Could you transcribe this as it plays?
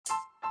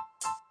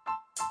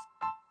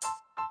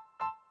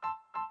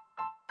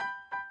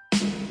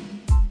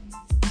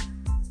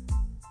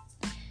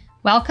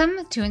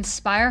Welcome to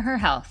Inspire Her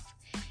Health,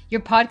 your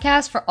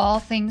podcast for all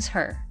things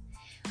her.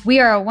 We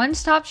are a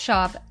one-stop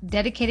shop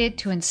dedicated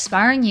to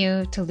inspiring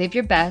you to live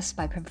your best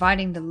by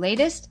providing the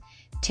latest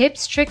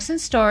tips, tricks,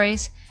 and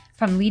stories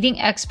from leading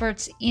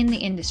experts in the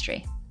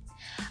industry.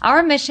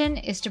 Our mission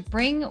is to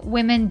bring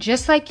women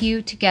just like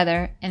you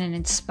together in an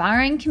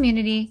inspiring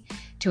community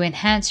to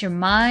enhance your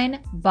mind,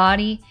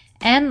 body,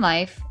 and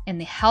life in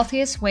the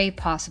healthiest way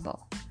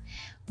possible.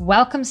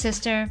 Welcome,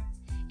 sister.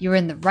 You're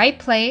in the right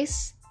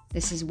place.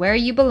 This is where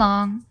you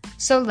belong.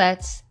 So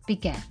let's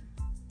begin.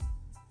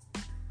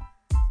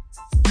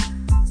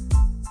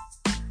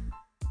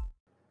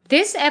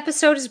 This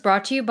episode is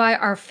brought to you by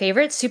our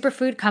favorite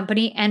superfood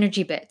company,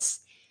 Energy Bits.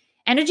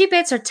 Energy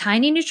Bits are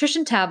tiny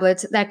nutrition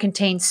tablets that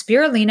contain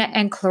spirulina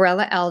and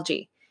chlorella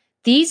algae.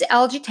 These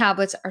algae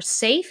tablets are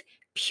safe,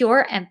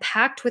 pure, and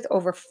packed with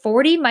over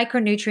 40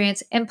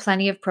 micronutrients and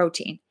plenty of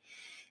protein.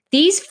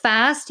 These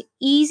fast,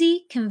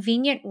 easy,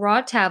 convenient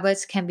raw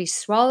tablets can be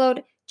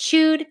swallowed,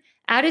 chewed,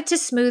 added to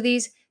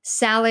smoothies,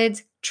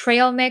 salads,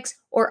 trail mix,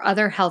 or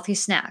other healthy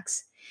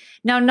snacks.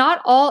 Now,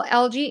 not all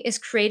algae is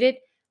created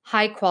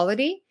high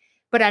quality,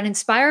 but at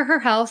Inspire Her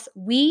Health,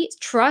 we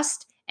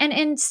trust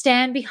and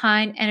stand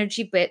behind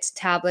Energy Bits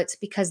tablets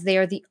because they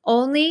are the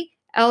only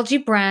algae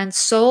brand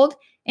sold,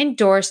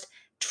 endorsed,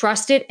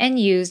 trusted, and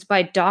used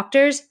by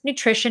doctors,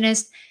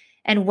 nutritionists,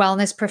 and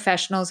wellness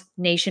professionals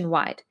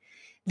nationwide.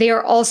 They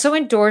are also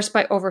endorsed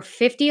by over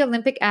 50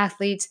 Olympic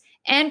athletes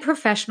and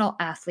professional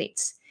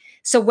athletes.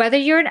 So whether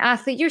you're an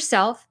athlete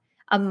yourself,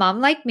 a mom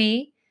like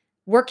me,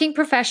 working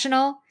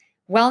professional,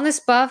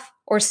 wellness buff,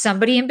 or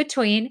somebody in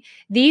between,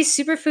 these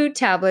superfood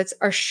tablets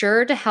are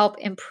sure to help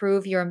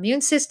improve your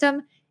immune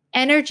system,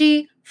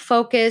 energy,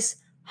 focus,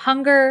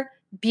 hunger,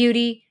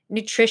 beauty,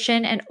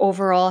 nutrition, and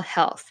overall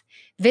health.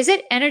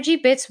 Visit Energy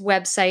Bits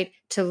website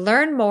to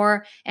learn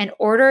more and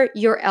order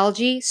your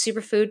algae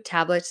superfood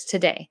tablets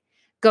today.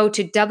 Go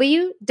to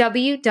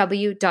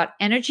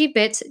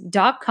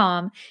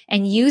www.energybits.com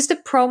and use the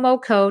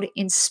promo code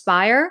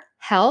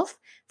INSPIREHEALTH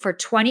for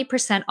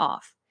 20%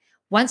 off.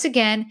 Once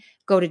again,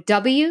 go to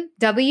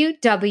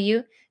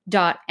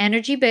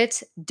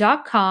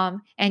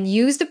www.energybits.com and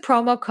use the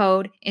promo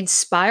code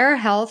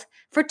INSPIREHEALTH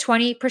for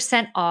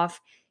 20% off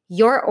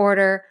your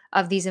order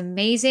of these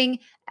amazing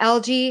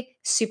algae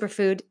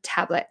superfood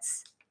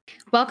tablets.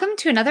 Welcome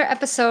to another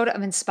episode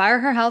of Inspire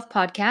Her Health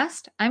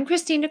podcast. I'm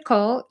Christine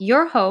Nicole,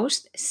 your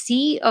host,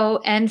 CEO,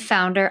 and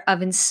founder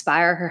of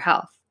Inspire Her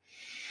Health.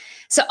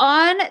 So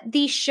on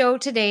the show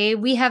today,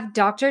 we have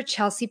Dr.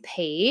 Chelsea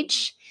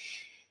Page.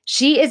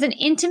 She is an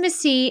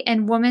intimacy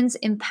and women's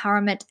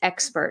empowerment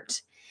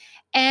expert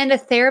and a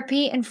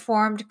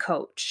therapy-informed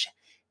coach.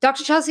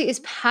 Dr. Chelsea is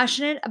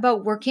passionate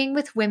about working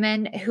with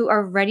women who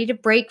are ready to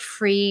break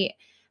free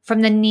from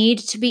the need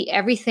to be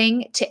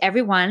everything to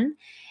everyone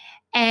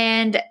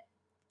and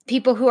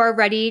people who are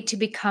ready to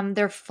become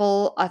their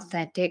full,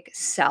 authentic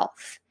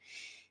self.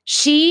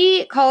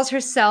 She calls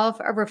herself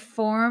a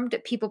reformed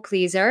people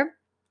pleaser,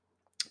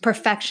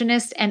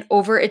 perfectionist, and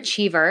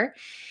overachiever.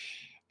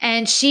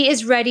 And she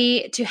is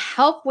ready to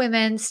help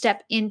women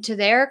step into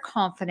their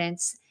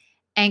confidence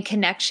and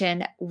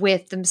connection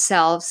with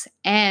themselves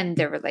and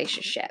their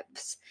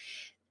relationships.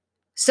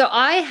 So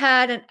I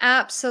had an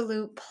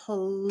absolute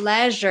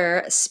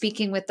pleasure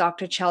speaking with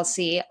Dr.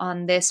 Chelsea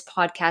on this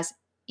podcast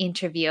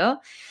interview.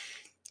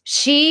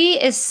 She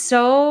is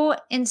so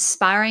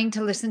inspiring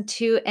to listen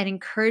to and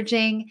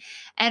encouraging,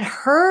 and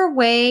her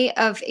way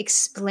of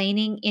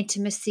explaining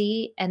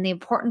intimacy and the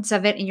importance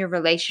of it in your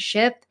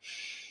relationship,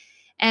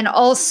 and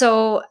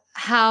also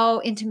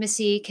how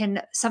intimacy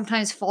can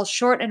sometimes fall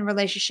short in a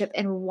relationship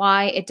and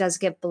why it does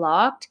get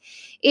blocked,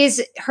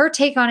 is her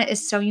take on it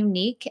is so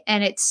unique,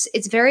 and it's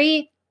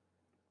very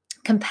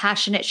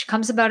compassionate. She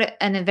comes about it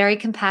in a very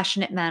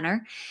compassionate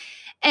manner.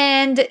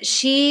 And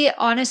she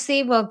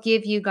honestly will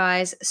give you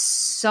guys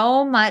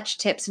so much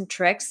tips and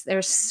tricks.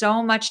 There's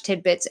so much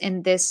tidbits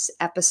in this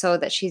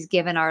episode that she's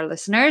given our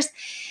listeners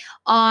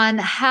on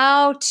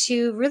how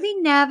to really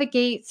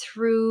navigate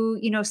through,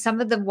 some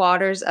of the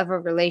waters of a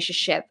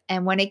relationship.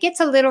 And when it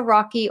gets a little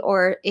rocky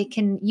or it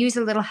can use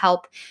a little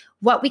help,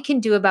 what we can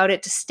do about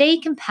it to stay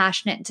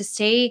compassionate and to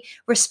stay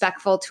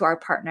respectful to our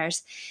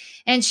partners.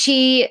 And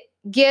she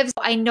gives,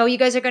 I know you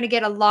guys are going to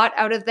get a lot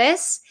out of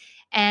this,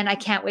 and I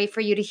can't wait for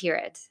you to hear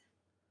it.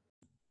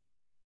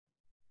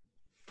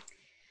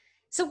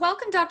 So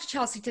welcome, Dr.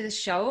 Chelsea, to the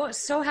show.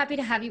 So happy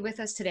to have you with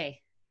us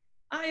today.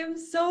 I am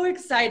so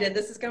excited.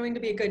 This is going to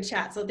be a good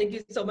chat. So thank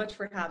you so much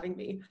for having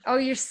me. Oh,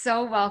 you're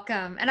so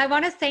welcome. And I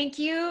want to thank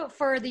you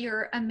for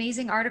your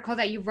amazing article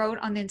that you wrote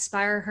on the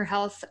Inspire Her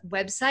Health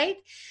website.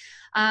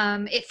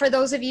 For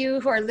those of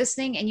you who are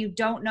listening and you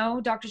don't know,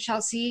 Dr.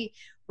 Chelsea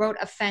wrote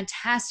a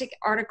fantastic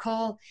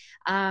article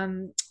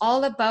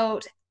all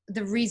about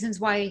the reasons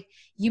why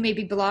you may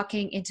be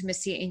blocking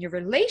intimacy in your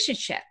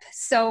relationship.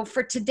 So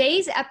for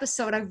today's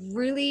episode, I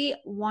really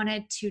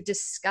wanted to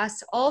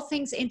discuss all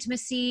things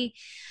intimacy,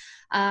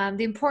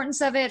 the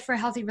importance of it for a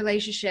healthy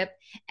relationship,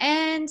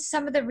 and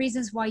some of the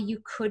reasons why you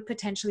could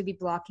potentially be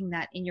blocking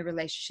that in your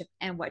relationship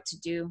and what to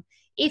do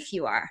if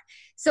you are.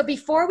 So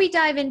before we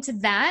dive into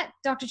that,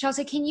 Dr.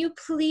 Chelsea, can you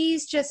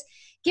please just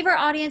give our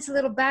audience a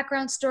little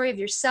background story of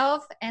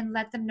yourself and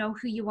let them know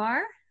who you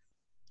are?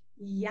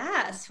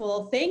 Yes.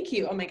 Well, thank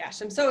you. Oh my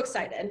gosh, I'm so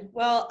excited.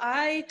 Well,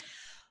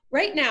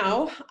 right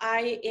now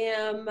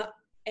I'm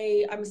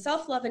a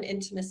self-love and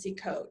intimacy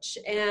coach,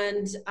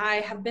 and I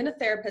have been a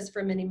therapist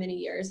for many, many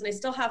years, and I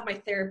still have my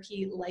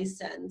therapy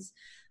license.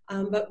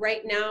 But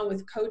right now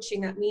with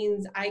coaching, that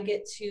means I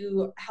get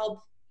to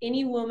help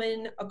any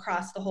woman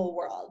across the whole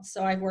world.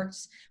 So I've worked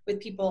with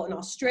people in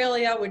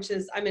Australia,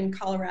 I'm in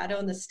Colorado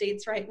in the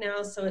States right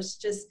now. So it's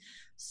just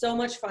so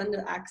much fun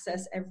to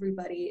access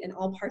everybody in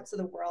all parts of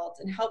the world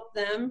and help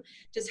them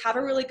just have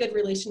a really good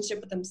relationship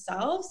with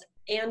themselves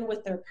and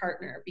with their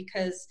partner,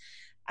 because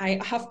I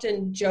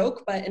often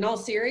joke, but in all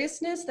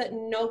seriousness, that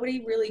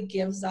nobody really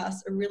gives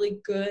us a really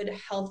good,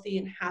 healthy,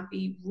 and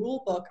happy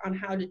rule book on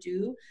how to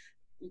do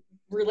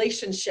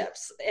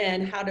relationships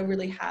and how to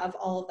really have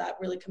all of that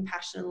really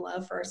compassion and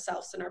love for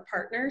ourselves and our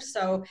partners.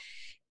 So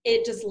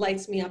it just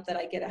lights me up that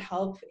I get to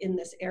help in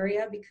this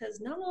area, because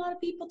not a lot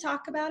of people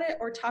talk about it,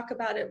 or talk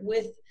about it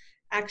with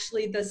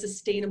actually the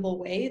sustainable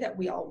way that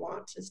we all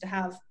want, is to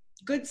have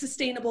good,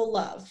 sustainable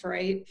love,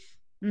 right?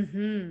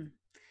 Mm-hmm.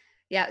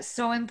 Yeah,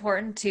 so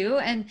important too.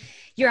 And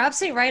you're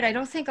absolutely right. I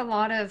don't think a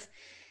lot of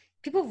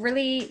people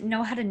really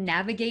know how to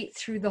navigate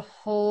through the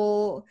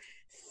whole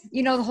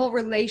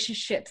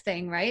relationship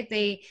thing, right?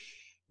 They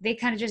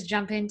kind of just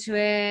jump into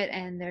it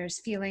and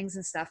there's feelings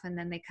and stuff, and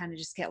then they kind of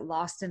just get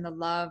lost in the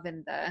love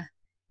and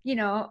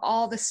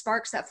all the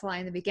sparks that fly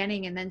in the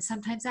beginning, and then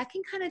sometimes that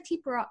can kind of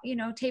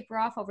taper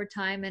off over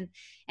time, and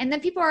then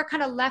people are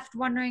kind of left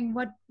wondering,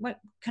 what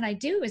can I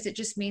do? Is it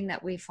just mean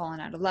that we've fallen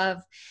out of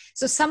love?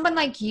 So someone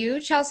like you,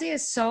 Chelsea,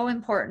 is so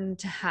important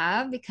to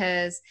have,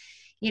 because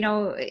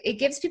it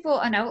gives people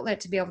an outlet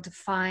to be able to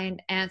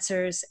find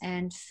answers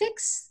and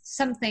fix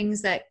some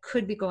things that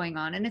could be going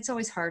on. And it's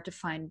always hard to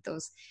find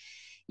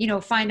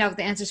find out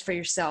the answers for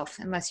yourself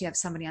unless you have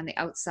somebody on the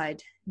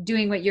outside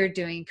doing what you're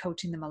doing,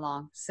 coaching them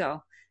along.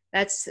 So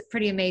that's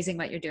pretty amazing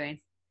what you're doing.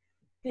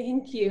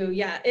 Thank you.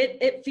 Yeah,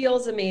 it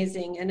feels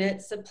amazing. And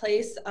it's a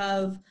place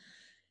of,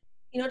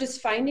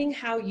 just finding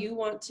how you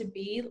want to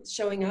be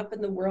showing up in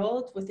the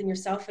world within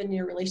yourself and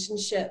your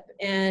relationship,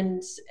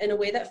 and in a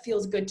way that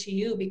feels good to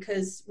you,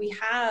 because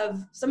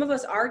some of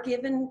us are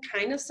given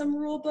kind of some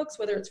rule books,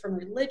 whether it's from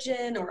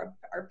religion or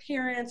our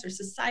parents or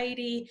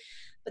society,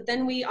 but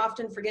then we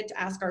often forget to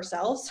ask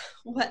ourselves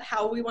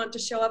how we want to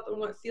show up and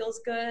what feels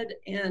good.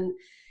 And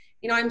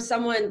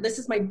this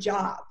is my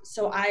job.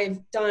 So I've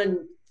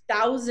done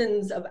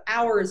thousands of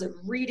hours of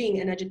reading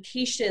and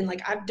education.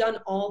 Like, I've done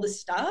all the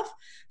stuff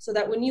so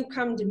that when you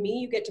come to me,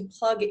 you get to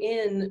plug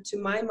in to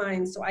my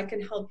mind, so I can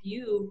help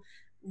you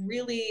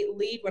really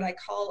lead what I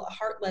call a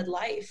heart-led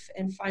life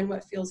and find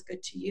what feels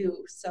good to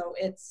you. So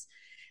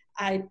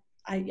I,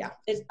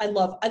 I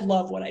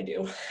love what I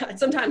do.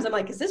 Sometimes I'm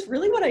like, is this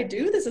really what I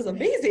do? This is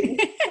amazing.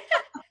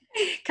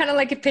 Kind of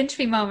like a pinch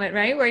me moment,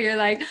 right? Where you're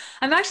like,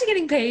 I'm actually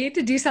getting paid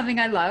to do something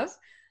I love.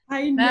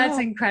 I That's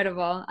know.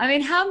 incredible. I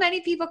mean, how many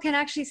people can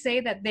actually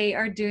say that they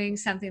are doing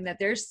something that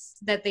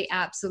they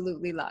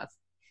absolutely love?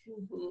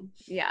 Mhm.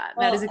 Yeah,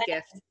 that is Well, a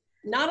gift.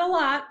 not a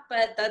lot,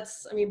 but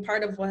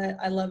part of what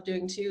I love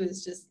doing too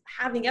is just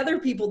having other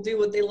people do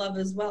what they love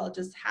as well.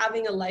 Just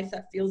having a life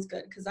that feels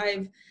good.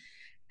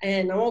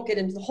 And I won't get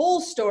into the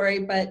whole story,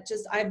 but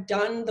just I've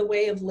done the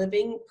way of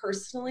living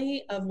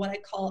personally of what I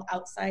call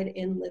outside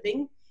in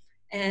living,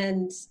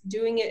 and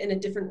doing it in a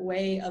different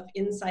way of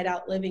inside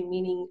out living,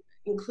 meaning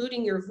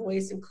including your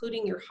voice,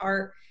 including your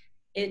heart.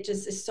 It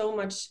just is so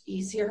much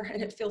easier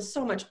and it feels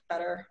so much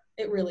better.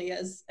 It really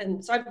is.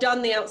 And so I've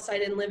done the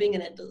outside in living,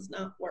 and it does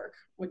not work,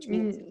 which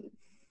means Mm.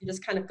 you're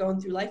just kind of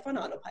going through life on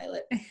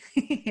autopilot.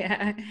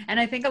 Yeah, and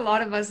I think a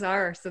lot of us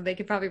are, so they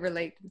could probably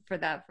relate for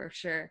that for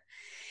sure.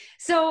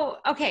 So,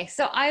 okay,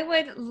 so I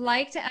would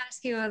like to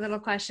ask you a little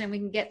question. We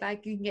can get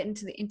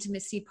into the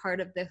intimacy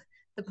part of the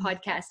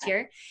podcast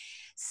here.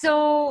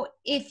 So,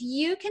 if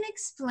you can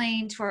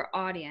explain to our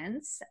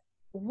audience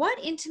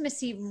what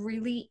intimacy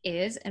really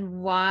is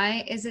and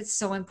why is it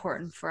so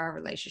important for our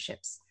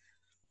relationships?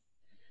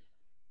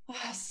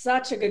 Oh,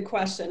 such a good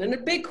question, and a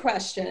big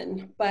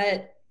question,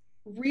 but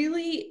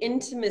really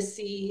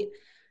intimacy,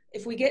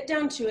 if we get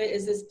down to it,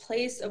 is this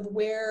place of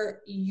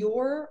where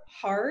your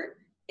heart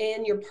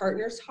and your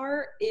partner's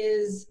heart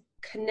is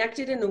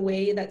connected in a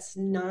way that's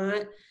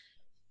not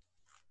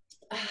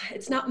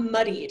it's not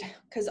muddied,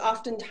 because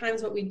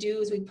oftentimes what we do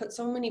is we put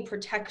so many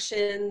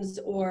protections,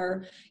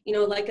 or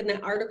like in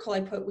that article I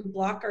put, we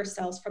block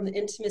ourselves from the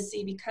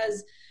intimacy,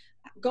 because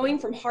going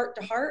from heart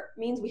to heart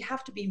means we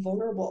have to be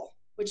vulnerable,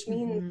 which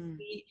means Hmm.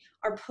 we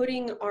are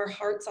putting our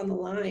hearts on the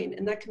line,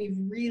 and that can be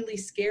really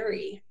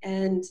scary.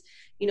 And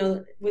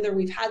whether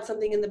we've had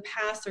something in the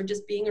past or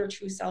just being our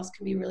true selves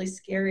can be really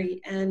scary.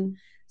 And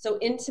so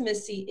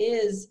intimacy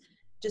is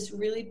just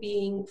really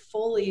being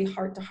fully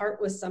heart to heart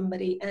with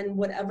somebody, and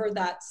whatever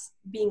that's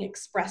being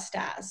expressed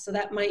as. So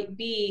that might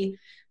be,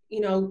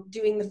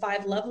 doing the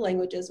 5 love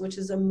languages, which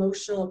is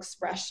emotional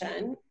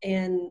expression.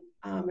 And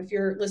if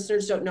your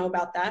listeners don't know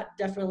about that,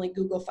 definitely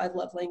Google 5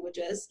 love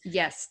languages.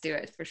 Yes, do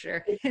it for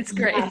sure. It's Yes,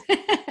 great.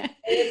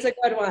 it's a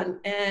good one.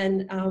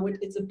 And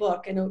it's a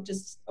book, and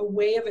just a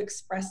way of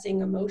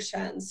expressing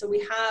emotion. So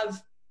we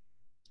have,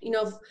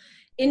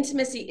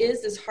 intimacy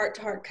is this heart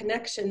to heart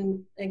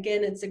connection.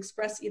 Again, it's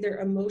expressed either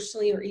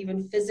emotionally or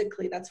even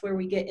physically. That's where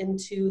we get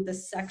into the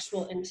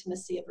sexual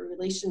intimacy of a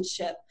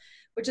relationship,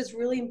 which is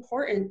really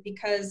important,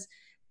 because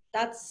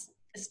that's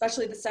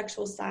especially the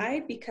sexual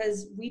side,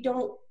 because we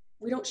don't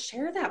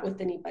share that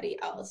with anybody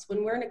else.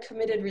 When we're in a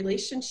committed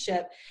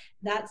relationship,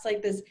 that's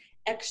like this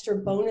extra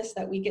bonus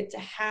that we get to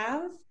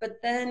have. But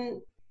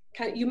then,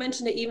 you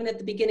mentioned it even at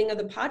the beginning of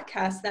the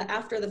podcast, that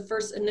after the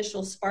first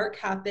initial spark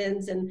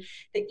happens, and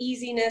the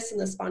easiness and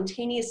the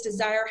spontaneous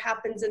desire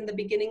happens in the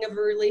beginning of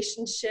a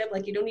relationship,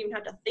 like you don't even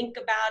have to think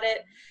about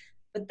it.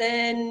 But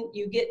then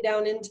you get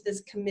down into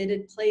this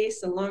committed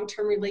place, a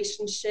long-term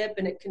relationship,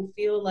 and it can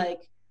feel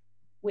like,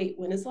 wait,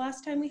 when is the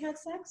last time we had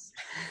sex?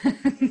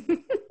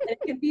 It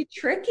can be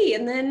tricky.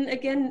 And then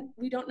again,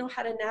 we don't know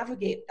how to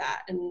navigate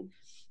that.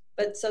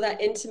 But so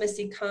that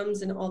intimacy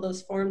comes in all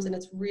those forms, and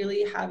it's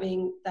really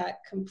having that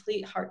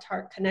complete heart to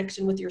heart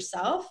connection with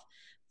yourself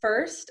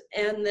first,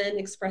 and then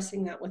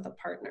expressing that with a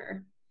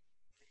partner.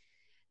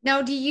 Now,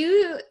 would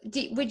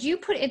you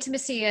put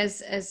intimacy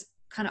as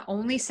kind of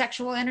only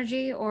sexual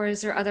energy, or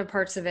is there other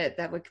parts of it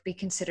that would be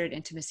considered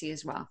intimacy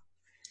as well?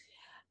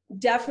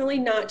 Definitely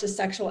not just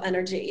sexual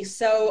energy.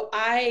 So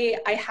I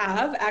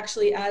have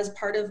actually, as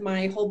part of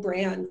my whole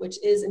brand,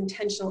 which is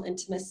intentional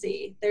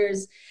intimacy,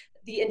 there's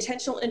the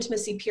intentional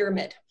intimacy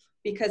pyramid,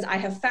 because I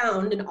have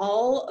found in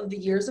all of the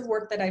years of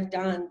work that I've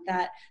done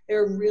that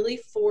there are really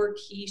 4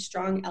 key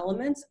strong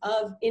elements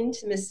of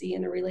intimacy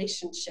in a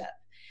relationship.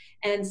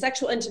 And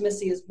sexual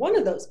intimacy is one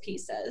of those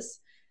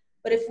pieces.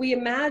 But if we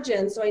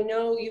imagine, so I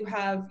know you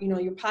have,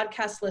 your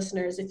podcast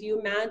listeners, if you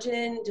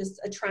imagine just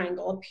a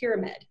triangle, a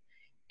pyramid,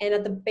 and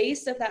at the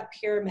base of that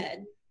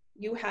pyramid,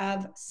 you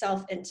have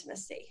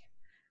self-intimacy.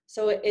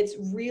 So it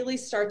really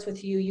starts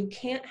with you. You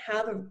can't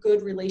have a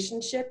good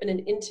relationship and an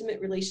intimate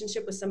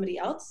relationship with somebody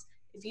else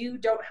if you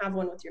don't have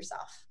one with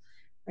yourself,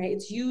 right?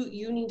 It's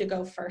you need to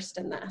go first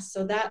in this.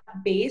 So that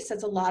base,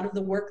 that's a lot of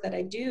the work that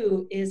I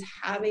do, is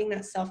having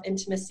that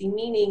self-intimacy,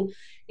 meaning,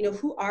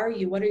 who are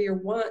you? What are your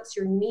wants,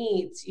 your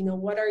needs?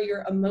 What are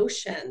your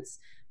emotions?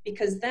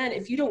 Because then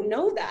if you don't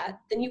know that,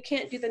 then you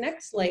can't do the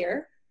next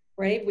layer,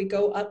 right? We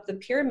go up the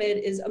pyramid,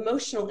 is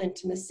emotional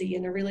intimacy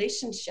in a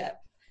relationship.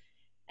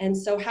 And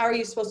so how are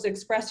you supposed to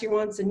express your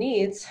wants and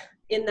needs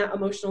in that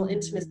emotional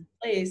intimacy Mhm.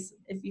 place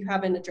if you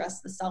haven't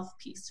addressed the self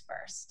piece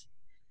first?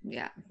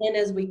 Yeah. And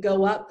as we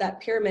go up that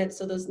pyramid,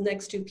 so those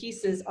next 2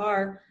 pieces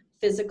are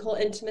physical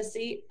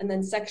intimacy and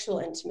then sexual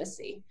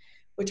intimacy,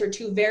 which are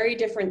 2 very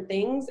different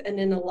things. And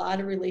in a lot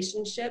of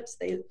relationships,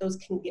 those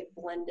can get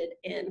blended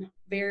in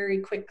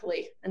very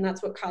quickly. And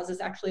that's what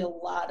causes actually a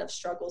lot of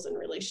struggles in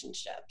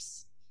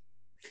relationships.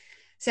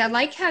 See, I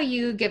like how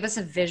you give us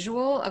a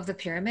visual of the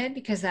pyramid,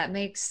 because that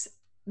makes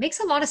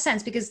a lot of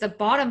sense, because the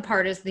bottom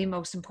part is the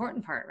most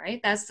important part, right?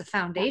 That's the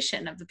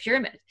foundation of the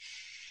pyramid.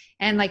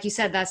 And like you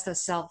said, that's the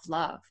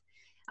self-love.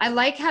 I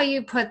like how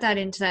you put that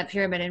into that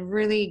pyramid and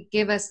really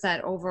give us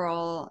that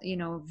overall,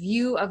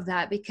 view of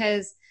that,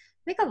 because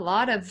I think a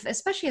lot of,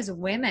 especially as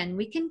women,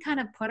 we can kind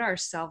of put our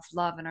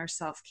self-love and our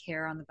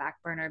self-care on the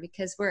back burner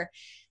because we're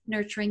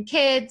nurturing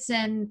kids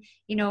and,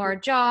 our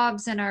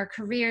jobs and our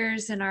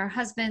careers and our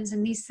husbands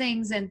and these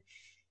things. And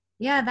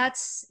yeah,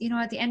 that's,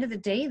 at the end of the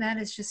day, that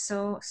is just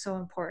so, so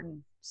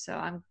important. So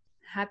I'm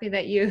happy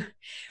that you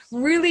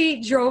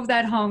really drove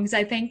that home, because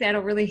I think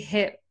that'll really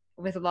hit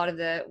with a lot of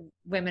the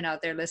women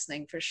out there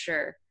listening for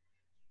sure.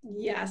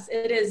 Yes,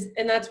 it is.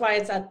 And that's why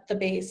it's at the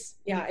base.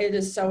 Yeah, it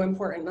is so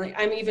important. Like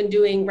I'm even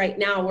doing right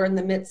now, we're in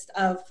the midst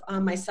of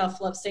my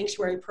self-love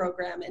sanctuary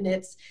program. And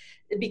it's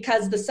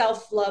because the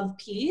self-love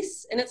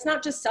piece, and it's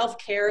not just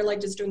self-care,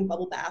 like just doing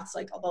bubble baths,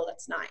 like, although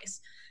that's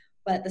nice,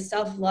 but the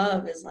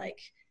self-love is like,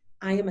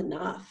 I am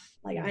enough.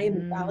 Like I am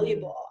Mm-hmm.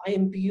 valuable. I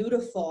am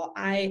beautiful.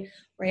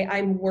 Right,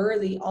 I'm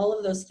worthy. All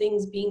of those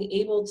things, being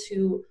able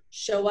to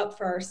show up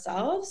for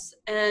ourselves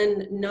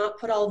and not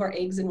put all of our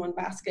eggs in one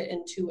basket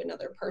into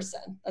another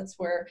person. That's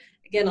where,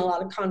 again, a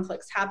lot of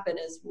conflicts happen,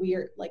 is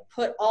we're like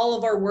put all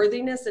of our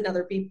worthiness in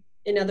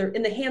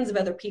in the hands of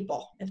other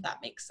people, if that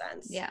makes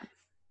sense. Yeah.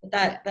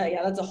 But Yeah.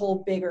 yeah, that's a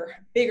whole bigger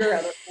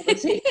other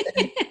conversation.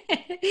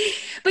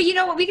 But you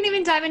know what? We can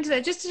even dive into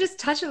that just to just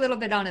touch a little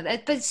bit on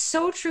it. But it's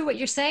so true what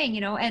you're saying,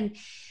 and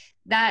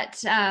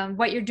that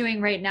what you're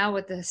doing right now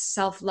with the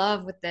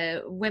self-love with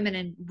the women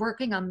and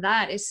working on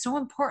that is so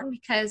important,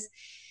 because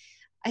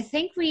I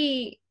think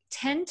we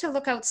tend to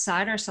look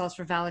outside ourselves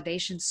for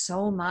validation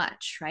so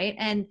much, right?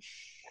 Yes.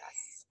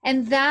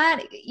 And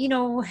that,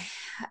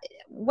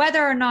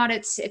 whether or not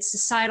it's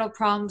societal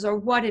problems or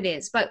what it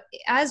is, but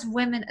as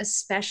women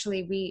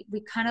especially, we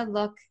kind of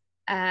look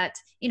at,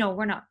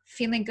 we're not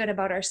feeling good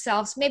about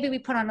ourselves. Maybe we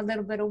put on a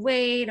little bit of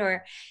weight,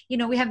 or,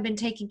 we haven't been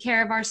taking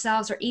care of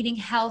ourselves or eating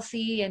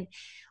healthy and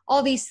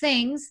all these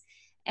things.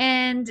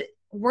 And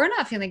we're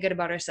not feeling good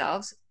about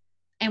ourselves.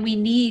 And we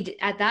need,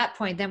 at that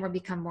point, then we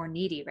become more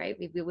needy, right?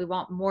 We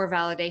want more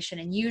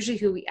validation. And usually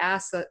who we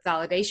ask the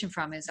validation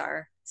from is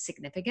our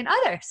significant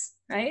others,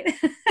 right?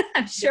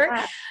 I'm sure,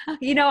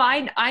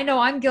 Yeah. I know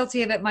I'm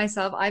guilty of it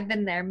myself. I've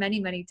been there many,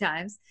 many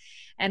times.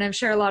 And I'm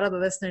sure a lot of the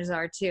listeners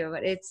are too.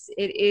 But it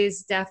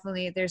is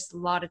definitely, there's a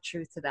lot of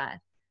truth to that,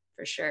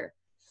 for sure.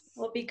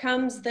 Well, it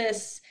becomes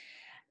this,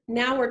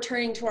 now we're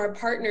turning to our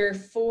partner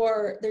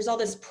for, there's all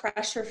this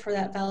pressure for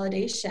that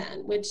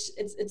validation, which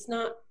it's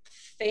not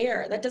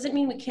fair. That doesn't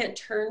mean we can't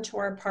turn to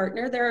our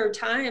partner. There are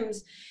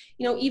times,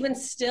 even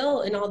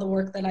still in all the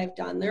work that I've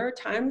done, there are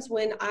times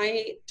when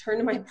I turn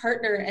to my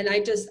partner and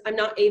I'm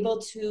not able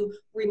to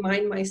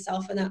remind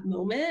myself in that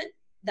moment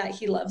that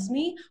he loves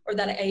me or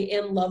that I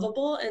am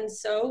lovable. And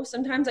so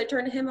sometimes I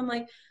turn to him, I'm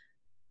like,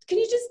 can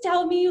you just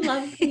tell me you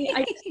love me?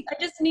 I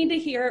just need to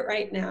hear it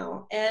right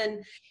now.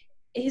 And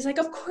he's like,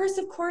 of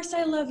course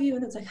I love you.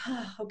 And it's like,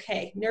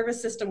 okay,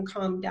 nervous system,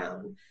 calm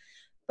down.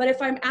 But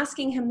if I'm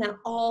asking him that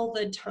all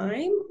the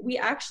time, we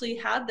actually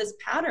had this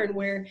pattern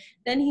where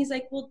then he's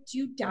like, well, do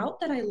you doubt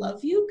that I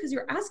love you? Because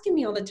you're asking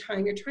me all the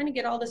time. You're trying to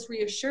get all this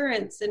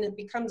reassurance, and it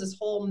becomes this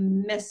whole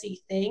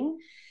messy thing.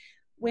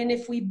 When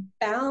if we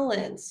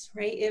balance,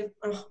 right?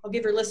 I'll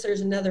give your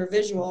listeners another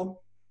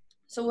visual.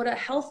 So what a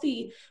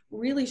healthy,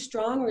 really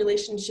strong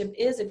relationship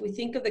is, if we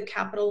think of the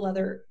capital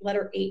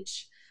letter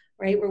H,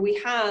 right, where we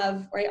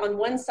have, right, on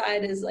one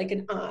side is like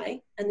an I,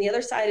 and the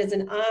other side is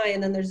an I,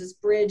 and then there's this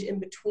bridge in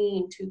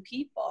between two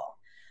people,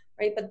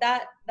 right? But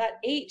that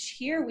H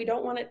here, we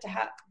don't want it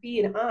to be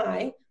an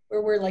I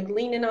where we're like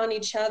leaning on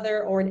each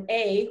other, or an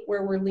A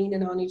where we're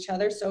leaning on each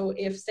other. So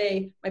if,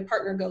 say, my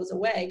partner goes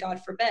away,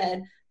 God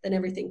forbid, then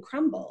everything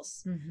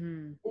crumbles.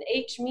 Mm-hmm. And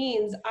H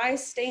means I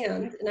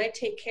stand and I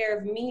take care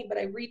of me, but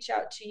I reach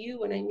out to you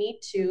when I need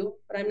to,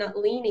 but I'm not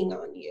leaning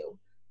on you.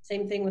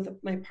 Same thing with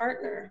my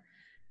partner.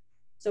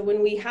 So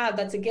when we have,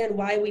 that's again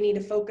why we need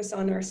to focus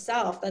on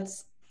ourselves.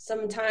 That's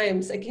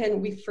sometimes,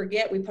 again, we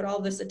forget, we put all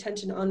this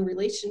attention on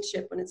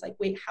relationship when it's like,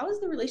 wait, how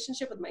is the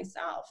relationship with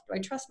myself? Do I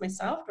trust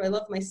myself? Do I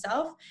love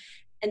myself?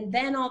 And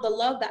then all the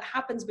love that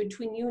happens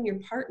between you and your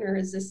partner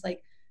is this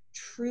like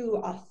true,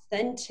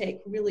 authentic,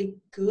 really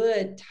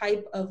good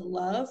type of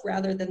love,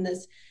 rather than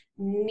this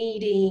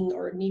needing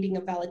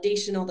a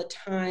validation all the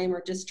time,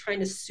 or just trying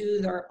to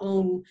soothe our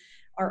own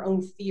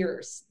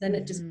fears. Then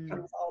it just Mm-hmm.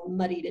 becomes all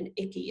muddied and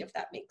icky, if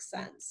that makes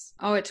sense.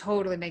 Oh, it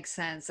totally makes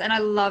sense. And I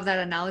love that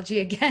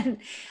analogy again.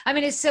 I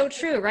mean, it's so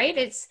true,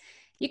 right?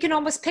 You can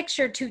almost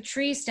picture two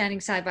trees standing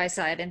side by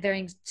side and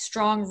bearing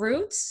strong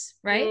roots,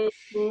 right?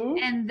 Mm-hmm.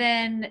 And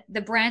then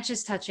the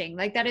branches touching.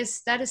 Like that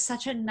is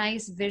such a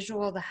nice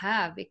visual to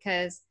have,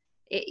 because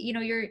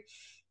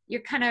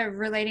you're kind of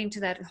relating to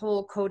that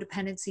whole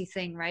codependency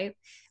thing, right?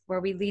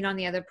 Where we lean on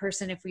the other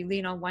person. If we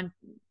lean on one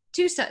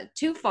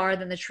too far,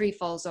 then the tree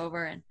falls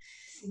over.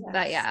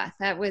 But Yes. yeah,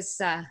 that was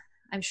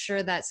I'm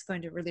sure that's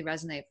going to really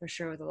resonate for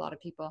sure with a lot of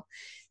people.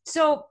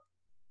 So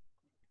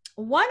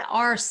what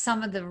are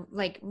some of the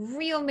like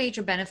real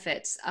major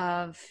benefits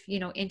of,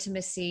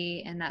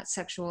 intimacy and that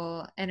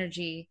sexual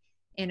energy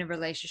in a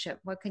relationship?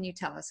 What can you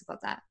tell us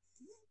about that?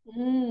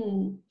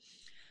 Mm.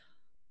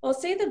 Well,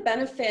 say the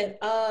benefit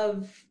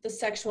of the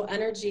sexual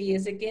energy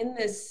is, again,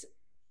 it's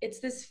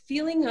this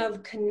feeling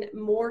of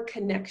more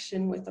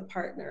connection with a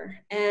partner.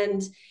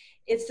 And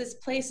it's this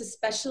place,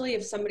 especially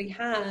if somebody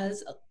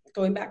has,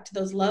 going back to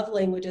those love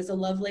languages, a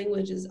love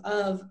languages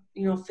of,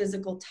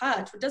 physical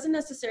touch, which doesn't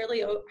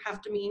necessarily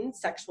have to mean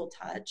sexual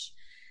touch,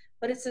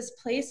 but it's this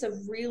place of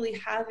really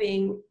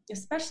having,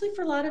 especially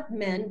for a lot of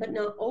men, but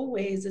not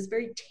always, this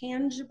very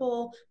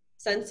tangible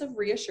sense of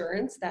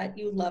reassurance that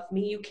you love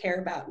me, you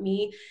care about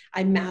me,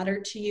 I matter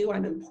to you,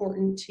 I'm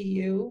important to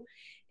you.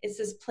 It's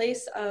this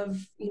place of,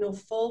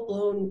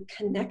 full-blown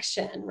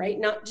connection, right?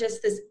 Not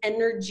just this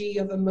energy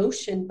of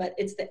emotion, but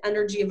it's the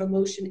energy of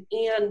emotion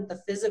and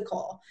the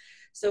physical.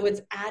 So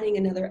it's adding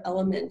another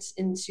element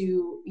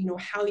into,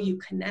 how you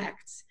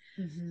connect.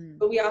 Mm-hmm.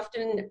 But we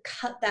often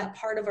cut that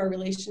part of our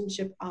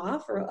relationship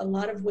off, or a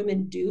lot of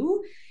women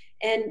do,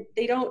 and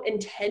they don't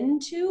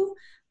intend to.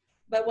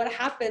 But what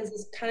happens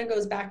is, kind of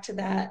goes back to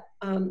that,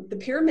 the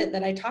pyramid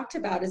that I talked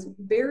about, is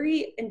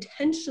very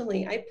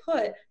intentionally I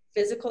put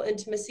physical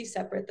intimacy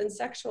separate than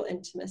sexual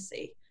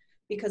intimacy,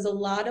 because a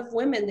lot of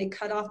women, they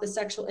cut off the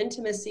sexual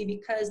intimacy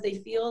because they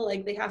feel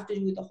like they have to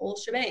do the whole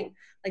shebang.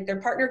 Like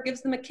their partner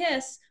gives them a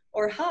kiss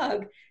or a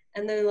hug,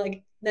 and they're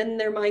like, then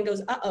their mind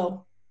goes,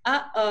 uh-oh,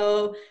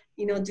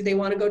 do they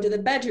want to go to the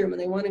bedroom, and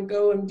they want to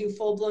go and do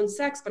full-blown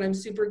sex, but I'm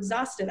super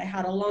exhausted, I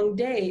had a long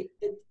day,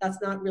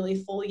 that's not really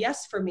full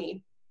yes for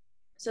me.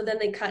 So then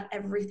they cut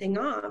everything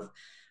off,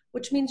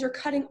 which means you're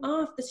cutting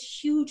off this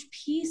huge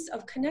piece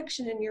of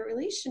connection in your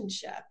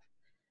relationship.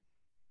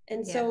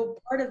 And Yeah.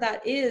 so part of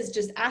that is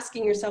just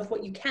asking yourself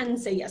what you can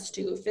say yes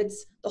to. If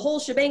it's the whole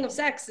shebang of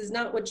sex is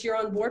not what you're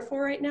on board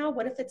for right now,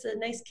 what if it's a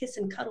nice kiss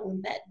and cuddle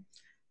in bed?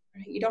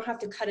 right? You don't have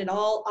to cut it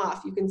all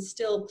off. You can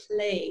still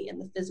play in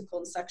the physical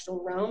and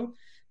sexual realm.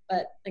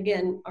 But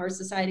again, our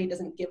society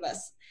doesn't give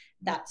us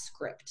that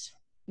script.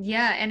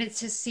 Yeah, and it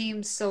just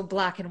seems so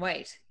black and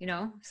white,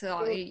 So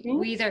Mhm.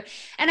 we either,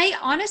 and I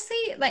honestly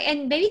like,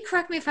 and maybe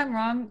correct me if I'm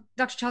wrong,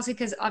 Dr. Chelsea,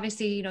 because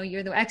obviously,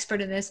 you're the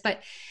expert in this,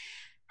 but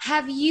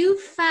have you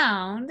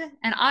found,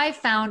 and I've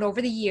found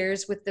over the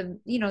years with the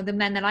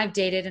men that I've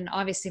dated, and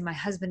obviously my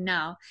husband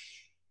now,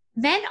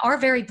 men are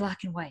very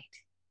black and white,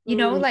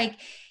 Mm. like,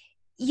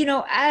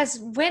 as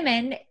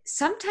women,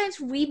 sometimes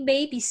we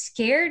may be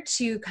scared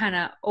to kind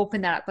of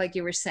open that up, like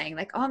you were saying,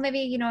 like, oh,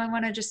 maybe, I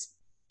want to just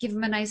give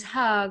him a nice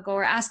hug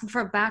or ask him for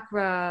a back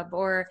rub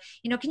or,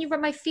 can you rub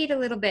my feet a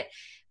little bit?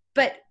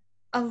 But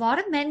a lot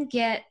of men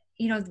get,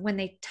 when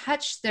they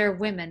touch their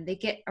women, they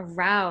get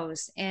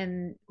aroused,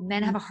 and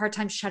men have a hard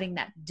time shutting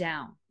that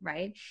down,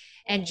 right?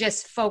 And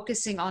just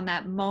focusing on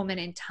that moment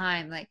in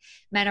time. Like,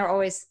 men are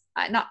always,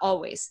 not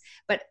always,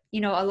 but,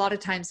 a lot of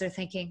times they're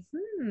thinking,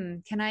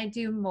 can I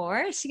do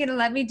more? Is she going to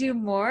let me do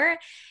more?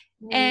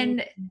 Mm.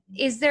 And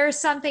is there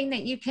something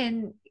that you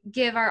can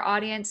give our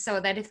audience so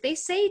that if they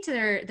say to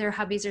their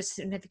hubbies or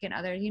significant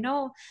other,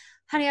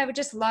 honey, I would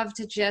just love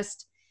to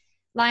just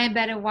lie in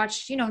bed and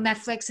watch,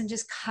 Netflix and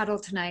just cuddle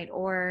tonight,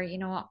 or,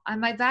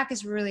 my back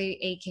is really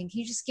aching. Can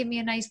you just give me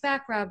a nice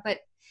back rub? But,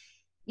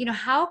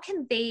 how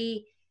can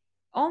they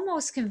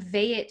almost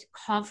convey it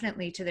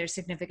confidently to their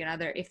significant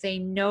other if they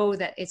know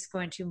that it's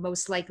going to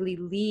most likely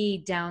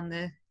lead down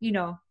the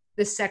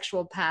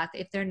sexual path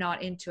if they're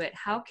not into it?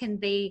 How can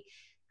they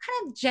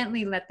kind of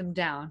gently let them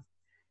down?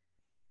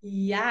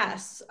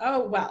 Yes.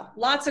 Oh, well,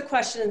 lots of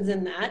questions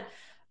in that.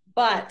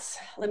 But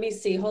let me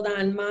see. Hold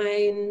on.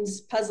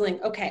 Mine's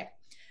puzzling. Okay.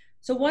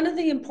 So, one of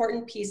the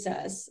important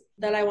pieces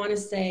that I want to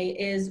say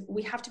is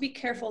we have to be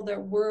careful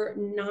that we're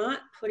not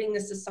putting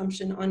this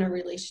assumption on a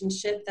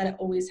relationship that it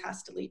always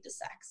has to lead to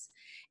sex.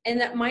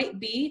 And that might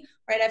be,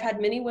 right? I've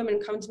had many women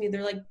come to me,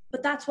 they're like,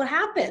 but that's what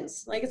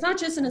happens. Like, it's not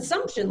just an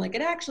assumption, like,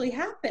 it actually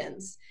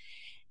happens.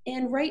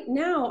 And right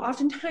now,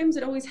 oftentimes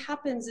it always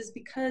happens is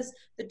because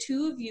the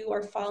two of you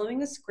are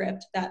following a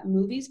script that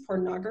movies,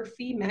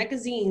 pornography,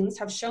 magazines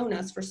have shown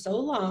us for so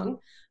long,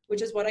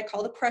 which is what I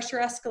call the pressure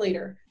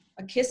escalator.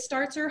 A kiss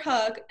starts or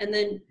hug, and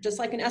then just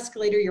like an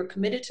escalator, you're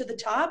committed to the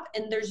top,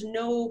 and there's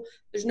no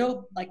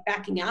like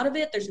backing out of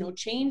it. There's no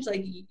change.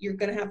 Like you're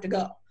gonna have to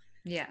go.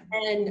 Yeah.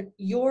 And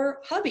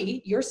your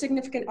hubby, your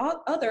significant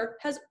other,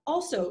 has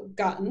also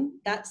gotten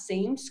that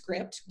same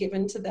script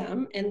given to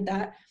them. And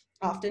that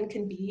often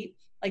can be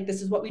like,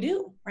 this is what we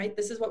do, right?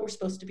 This is what we're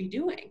supposed to be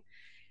doing.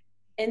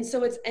 And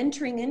so it's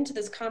entering into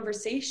this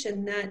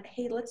conversation that,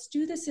 hey, let's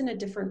do this in a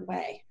different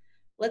way.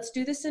 Let's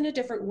do this in a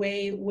different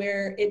way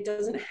where it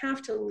doesn't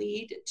have to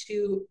lead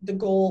to the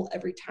goal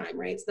every time,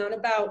 right? It's not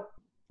about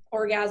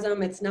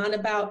orgasm. It's not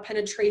about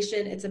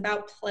penetration. It's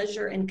about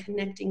pleasure and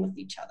connecting with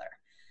each other.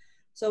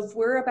 So if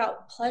we're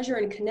about pleasure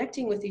and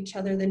connecting with each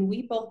other, then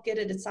we both get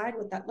to decide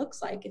what that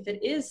looks like. If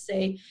it is,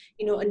 say,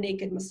 a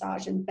naked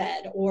massage in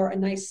bed or a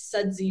nice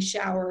sudsy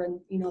shower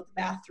in, the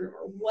bathroom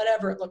or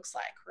whatever it looks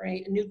like,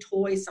 right? A new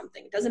toy,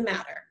 something, it doesn't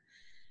matter.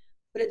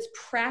 But it's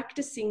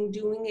practicing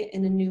doing it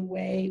in a new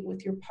way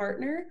with your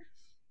partner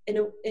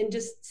and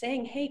just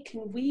saying, hey,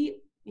 can we,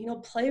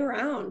 play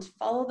around,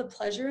 follow the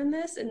pleasure in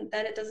this, and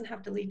that it doesn't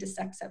have to lead to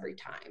sex every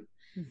time.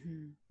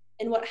 Mm-hmm.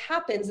 And what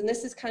happens, and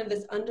this is kind of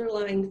this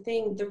underlying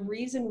thing, the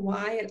reason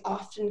why it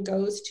often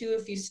goes to,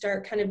 if you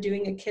start kind of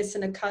doing a kiss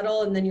and a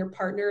cuddle and then your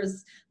partner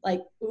is like,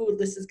 ooh,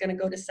 this is going to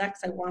go to sex,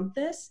 I want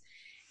this,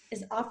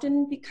 is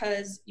often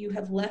because you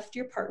have left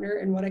your partner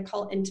in what I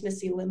call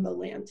intimacy limbo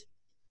land.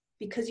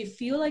 Because you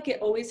feel like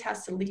it always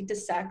has to lead to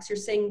sex, you're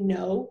saying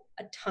no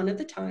a ton of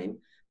the time,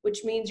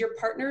 which means your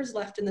partner is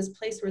left in this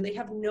place where they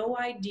have no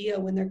idea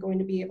when they're going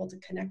to be able to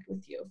connect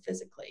with you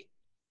physically.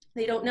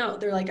 They don't know.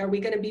 They're like, are we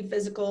going to be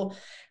physical,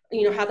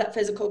 have that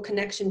physical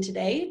connection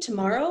today,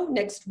 tomorrow,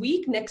 next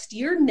week, next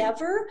year?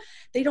 Never.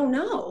 They don't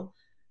know.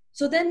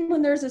 So then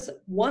when there's this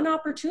one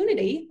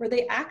opportunity where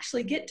they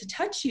actually get to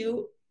touch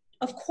you,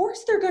 of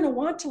course they're going to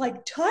want to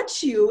like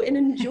touch you and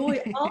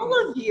enjoy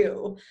all of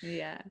you.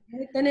 Yeah.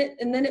 Right? Then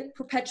it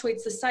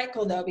perpetuates the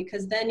cycle though,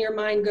 because then your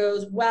mind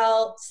goes,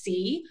 well,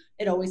 see,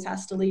 it always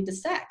has to lead to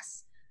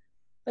sex.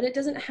 But it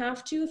doesn't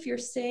have to if you're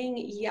saying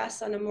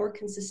yes on a more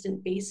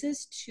consistent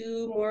basis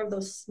to more of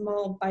those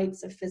small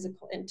bites of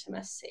physical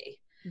intimacy.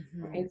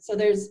 Mm-hmm. Right. So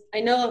I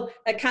know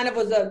that kind of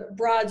was a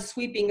broad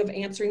sweeping of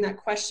answering that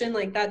question.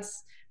 Like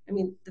that's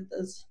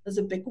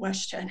a big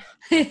question.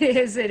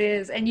 It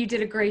is. And you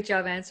did a great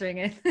job answering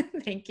it.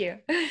 Thank you.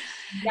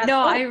 Yes.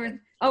 No,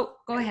 Oh, oh,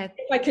 go ahead.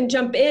 if I can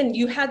jump in,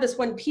 you had this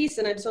one piece,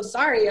 and I'm so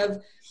sorry,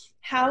 of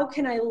how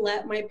can I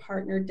let my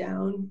partner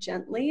down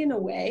gently in a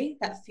way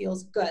that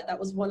feels good? That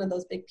was one of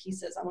those big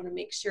pieces. I want to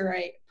make sure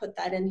I put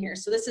that in here.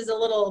 So this is a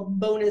little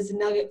bonus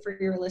nugget for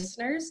your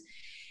listeners,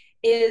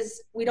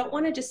 is we don't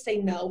want to just say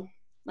no.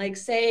 Like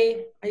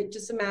say, I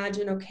just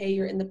imagine, okay,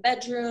 you're in the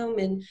bedroom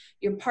and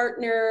your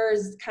partner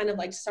is kind of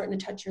like starting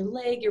to touch your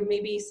leg. You're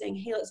maybe saying,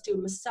 hey, let's do a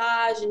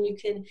massage, and you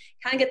can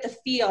kind of get the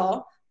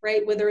feel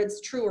right? Whether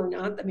it's true or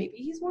not, that maybe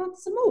he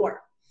wants some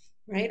more,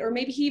 right? Or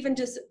maybe he even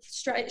just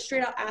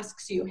straight out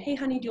asks you, hey,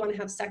 honey, do you want to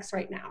have sex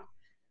right now?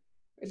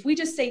 If we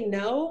just say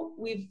no,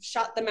 we've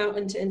shot them out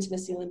into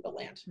intimacy limbo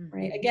land,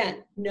 right?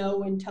 Again,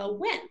 no until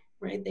when,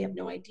 right? They have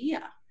no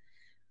idea.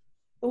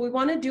 But we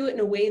want to do it in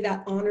a way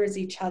that honors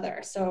each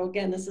other. So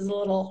again, this is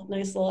a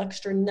nice little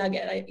extra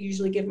nugget I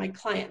usually give my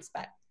clients,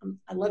 but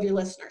I love your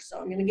listeners, so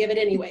I'm going to give it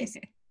anyways.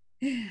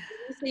 We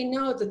say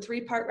no, it's a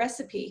 3-part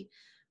recipe,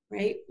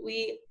 right?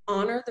 We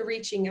honor the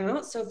reaching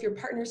out. So if your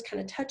partner's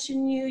kind of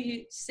touching you,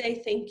 you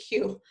say thank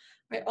you,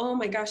 right? Oh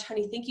my gosh,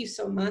 honey, thank you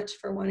so much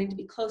for wanting to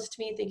be close to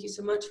me. Thank you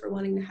so much for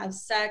wanting to have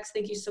sex.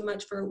 Thank you so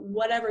much for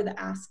whatever the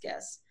ask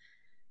is.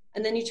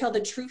 And then you tell the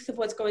truth of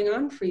what's going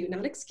on for you,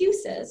 not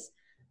excuses.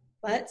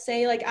 But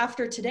say, like,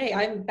 after today,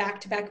 I'm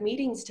back-to-back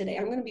meetings today.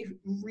 I'm going to be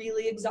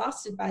really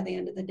exhausted by the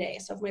end of the day.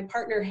 So if my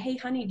partner, hey,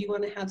 honey, do you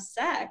want to have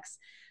sex?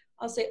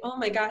 I'll say, oh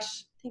my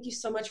gosh, thank you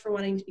so much for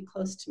wanting to be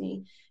close to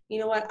me. You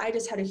know what? I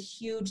just had a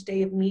huge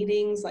day of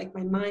meetings. Like,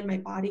 my mind, my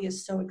body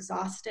is so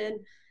exhausted.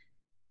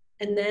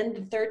 And then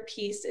the third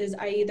piece is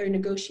I either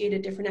negotiate a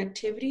different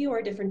activity or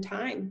a different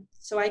time.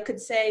 So I could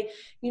say,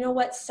 you know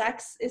what,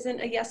 sex isn't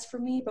a yes for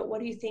me, but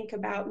what do you think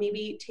about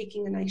maybe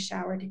taking a nice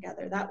shower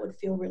together? That would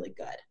feel really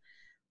good.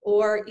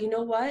 Or, you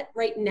know what,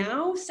 right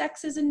now,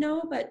 sex is a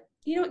no, but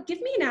you know, give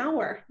me an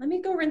hour. Let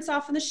me go rinse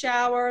off in the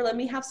shower. Let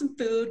me have some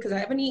food because I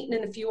haven't eaten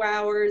in a few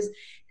hours.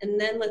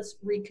 And then let's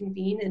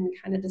reconvene and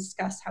kind of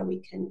discuss how we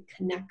can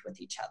connect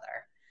with each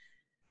other.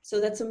 So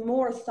that's a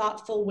more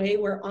thoughtful way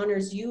where it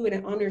honors you and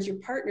it honors your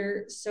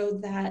partner so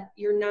that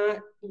you're not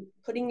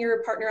putting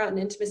your partner out in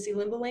intimacy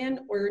limbo land,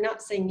 or you're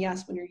not saying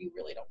yes when you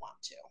really don't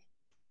want to.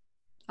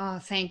 Oh,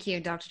 thank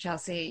you, Dr.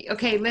 Chelsea.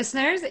 Okay,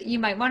 listeners, you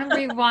might want to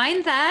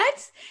rewind that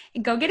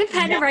and go get a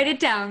pen Yeah. and write it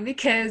down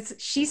because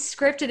she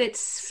scripted it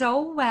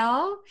so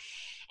well.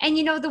 And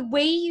the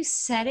way you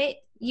said it,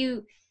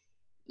 you're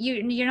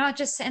not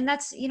just, and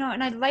that's,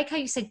 and I like how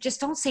you said,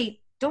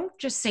 don't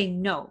just say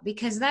no,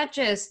 because that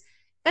just,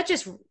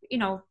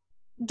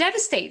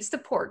 devastates the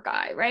poor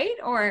guy, right?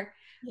 Or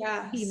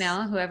Yes.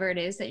 female, whoever it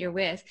is that you're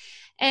with.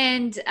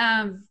 And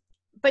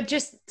but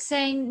just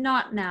saying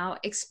not now,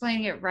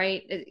 explaining it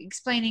right,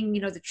 explaining,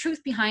 the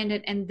truth behind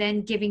it, and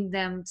then giving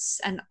them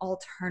an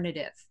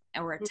alternative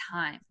or a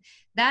time.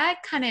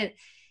 That kind of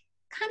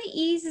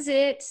eases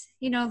it,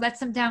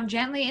 lets them down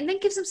gently, and then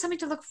gives them something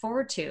to look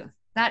forward to.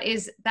 That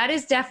is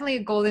definitely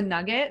a golden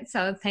nugget.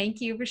 So thank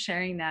you for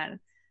sharing that.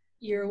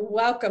 You're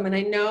welcome. And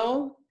I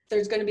know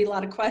there's going to be a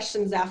lot of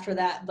questions after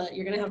that, but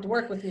you're going to have to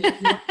work with me.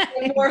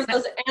 More of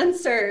those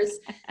answers.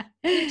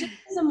 But it just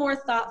is a more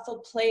thoughtful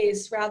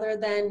place rather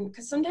than,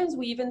 because sometimes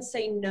we even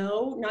say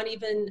no, not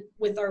even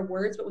with our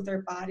words, but with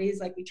our bodies,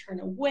 like we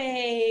turn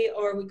away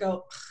or we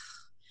go,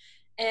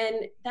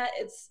 and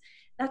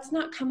that's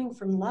not coming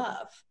from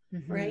love,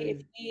 right?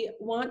 If we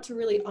want to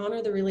really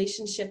honor the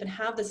relationship and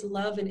have this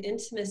love and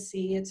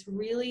intimacy, it's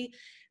really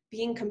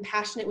being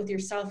compassionate with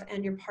yourself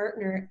and your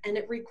partner. And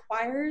it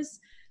requires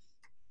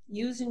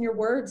using your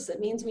words.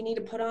 That means we need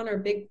to put on our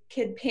big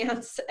kid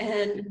pants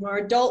and our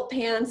adult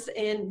pants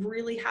and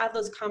really have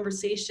those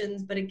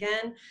conversations. But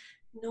again,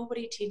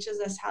 nobody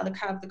teaches us how to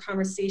have the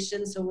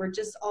conversation. So we're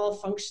just all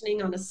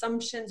functioning on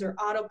assumptions or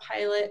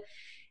autopilot.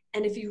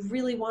 And if you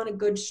really want a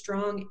good,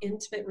 strong,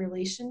 intimate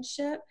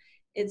relationship,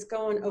 it's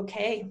going,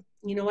 okay,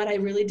 you know what? I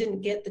really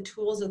didn't get the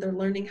tools, or they're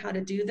learning how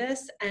to do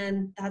this.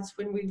 And that's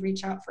when we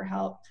reach out for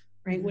help,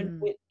 right?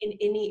 When in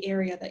any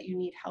area that you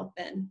need help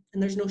in.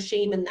 And there's no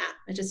shame in that.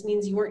 It just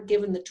means you weren't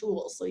given the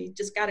tools. So you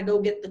just got to go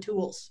get the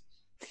tools.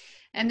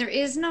 And there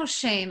is no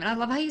shame. And I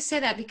love how you say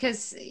that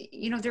because,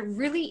 there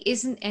really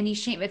isn't any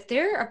shame. If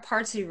there are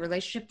parts of your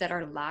relationship that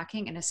are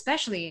lacking, and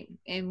especially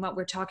in what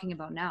we're talking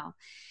about now,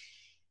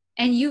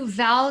 and you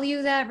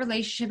value that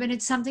relationship and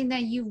it's something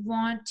that you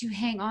want to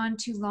hang on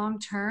to long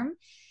term,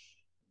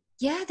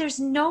 yeah, there's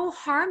no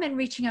harm in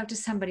reaching out to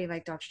somebody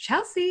like Dr.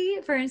 Chelsea,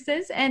 for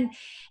instance, and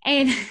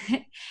and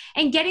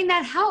getting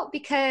that help.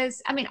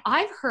 Because I mean,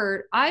 I've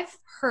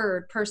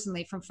heard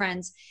personally from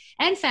friends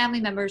and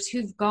family members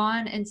who've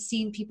gone and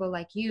seen people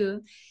like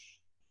you.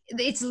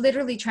 It's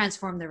literally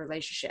transformed their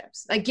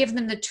relationships, like give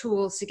them the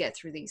tools to get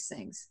through these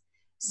things.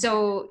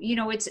 So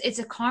it's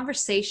a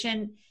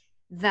conversation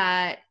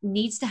that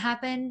needs to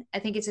happen. I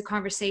think it's a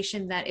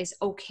conversation that is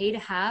okay to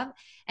have,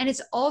 and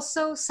it's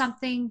also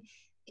something,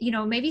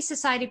 maybe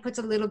society puts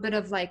a little bit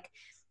of like,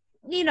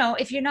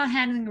 if you're not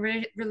handling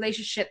a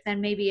relationship,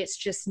 then maybe it's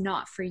just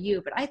not for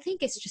you. But I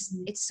think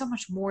it's so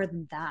much more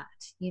than that.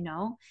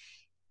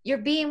 You're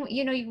being,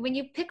 when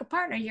you pick a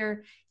partner,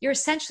 you're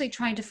essentially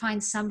trying to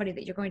find somebody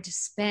that you're going to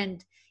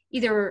spend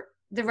either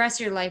the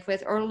rest of your life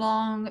with or a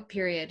long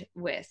period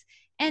with.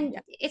 And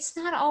it's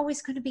not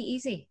always going to be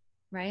easy,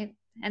 right?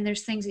 And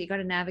there's things that you got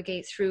to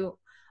navigate through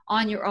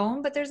on your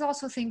own, but there's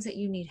also things that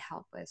you need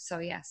help with. So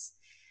yes,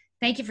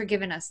 thank you for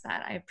giving us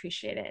that. I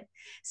appreciate it.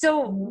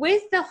 So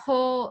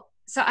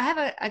so I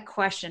have a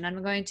question.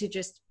 I'm going to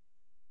just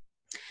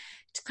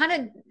to kind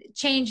of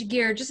change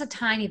gear just a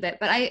tiny bit,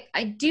 but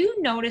I do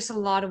notice a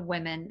lot of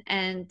women,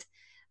 and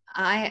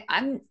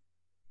I'm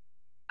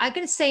I'm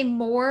going to say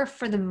more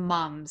for the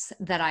moms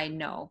that I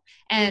know.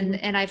 Mhm.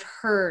 And I've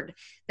heard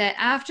that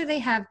after they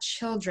have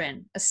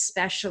children,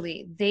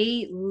 especially,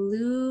 they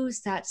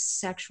lose that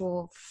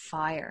sexual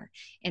fire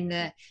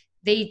and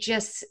they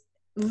just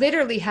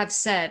literally have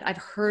said, I've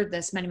heard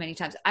this many, many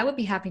times, I would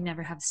be happy to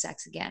never have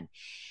sex again.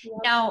 Yep.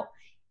 Now,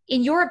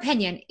 in your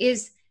opinion,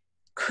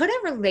 could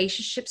a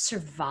relationship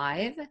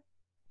survive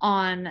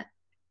on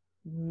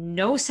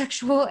no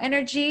sexual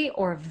energy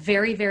or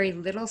very, very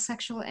little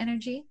sexual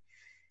energy?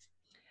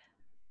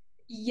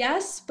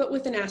 Yes, but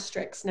with an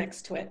asterisk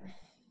next to it.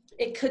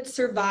 It could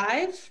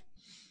survive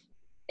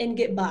and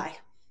get by.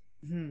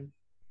 Hmm.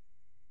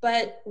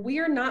 But we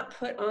are not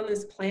put on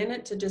this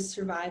planet to just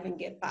survive and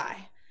get by.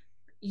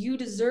 You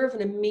deserve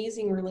an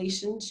amazing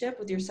relationship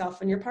with yourself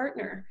and your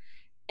partner.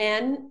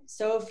 And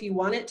so if you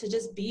want it to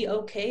just be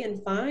okay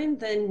and fine,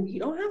 then you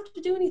don't have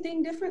to do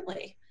anything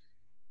differently.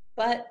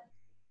 But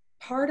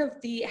part of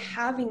the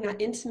having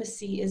that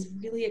intimacy is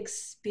really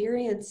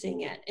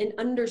experiencing it and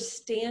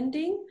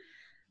understanding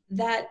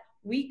that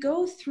we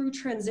go through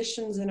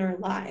transitions in our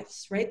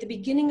lives, right? The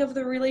beginning of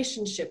the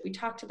relationship, we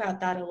talked about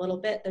that a little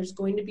bit. There's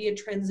going to be a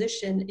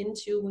transition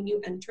into when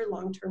you enter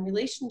long-term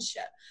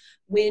relationship.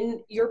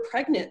 When you're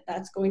pregnant,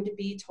 that's going to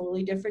be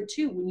totally different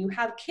too. When you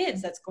have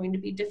kids, that's going to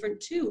be different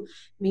too.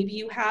 Maybe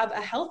you have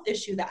a health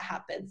issue that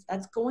happens.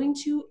 That's going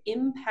to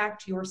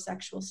impact your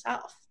sexual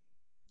self.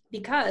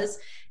 Because,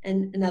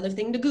 and another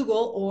thing to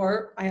Google,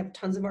 or I have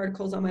tons of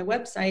articles on my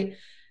website,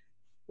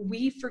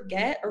 we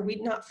forget, or we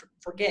not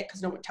forget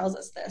because no one tells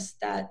us this,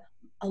 that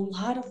a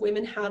lot of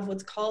women have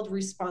what's called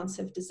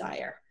responsive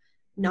desire,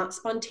 not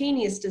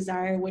spontaneous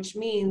desire, which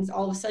means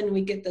all of a sudden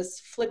we get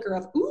this flicker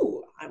of,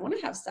 ooh, I want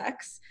to have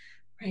sex,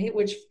 right?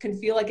 Which can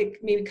feel like it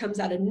maybe comes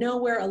out of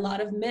nowhere. A lot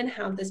of men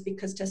have this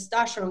because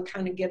testosterone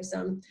kind of gives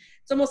them,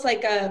 it's almost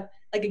like a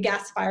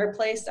gas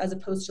fireplace as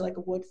opposed to like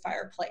a wood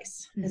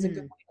fireplace is a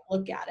good Hmm. way to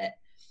look at it.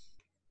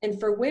 And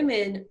for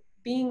women,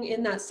 being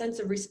in that sense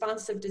of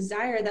responsive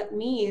desire, that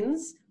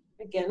means,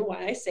 again,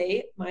 why I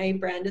say my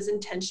brand is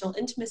intentional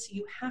intimacy.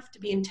 You have to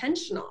be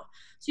intentional.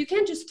 So you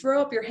can't just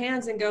throw up your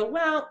hands and go,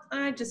 well,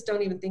 I just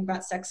don't even think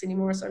about sex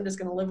anymore, so I'm just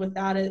going to live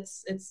without it.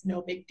 It's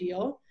no big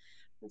deal.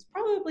 It's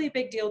probably a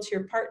big deal to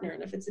your partner.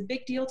 And if it's a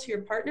big deal to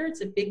your partner,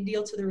 it's a big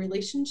deal to the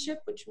relationship,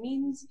 which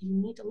means you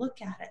need to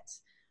look at it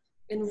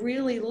and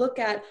really look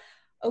at,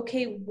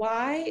 okay,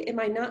 why am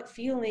I not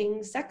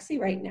feeling sexy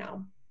right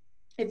now?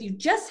 If you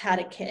just had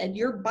a kid,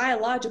 your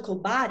biological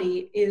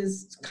body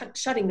is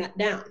shutting that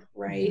down,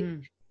 right? Hmm.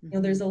 You know,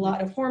 Hmm. there's a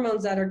lot of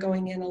hormones that are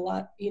going in, a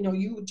lot, you know,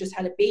 you just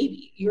had a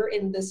baby, you're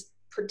in this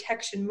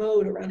protection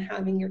mode around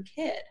having your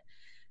kid.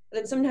 But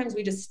then sometimes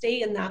we just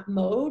stay in that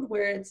mode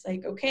where it's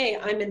like, okay,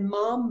 I'm in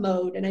mom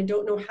mode and I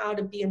don't know how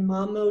to be in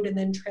mom mode and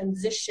then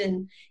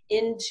transition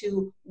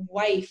into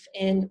wife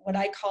and what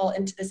I call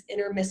into this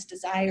inner miss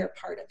desire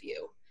part of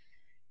you.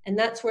 And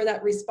that's where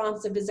that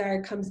responsive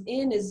desire comes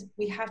in, is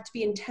we have to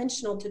be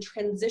intentional to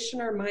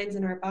transition our minds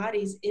and our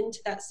bodies into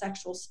that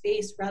sexual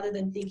space rather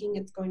than thinking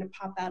it's going to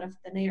pop out of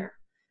thin air.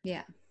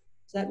 Yeah.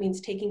 So that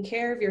means taking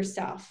care of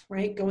yourself,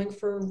 right? Going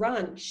for a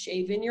run,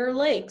 shaving your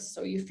legs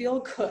so you feel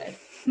good,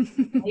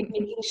 right?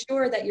 Making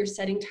sure that you're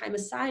setting time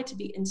aside to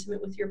be intimate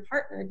with your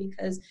partner,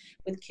 because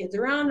with kids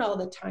around all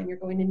the time, you're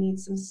going to need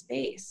some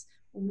space.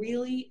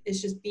 Really,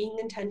 it's just being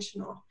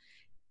intentional.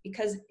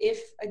 Because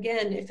if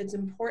it's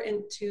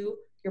important to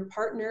your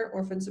partner,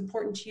 or if it's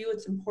important to you,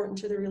 it's important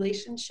to the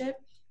relationship.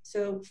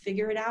 So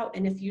figure it out.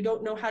 And if you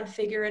don't know how to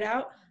figure it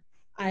out,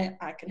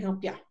 I can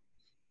help you.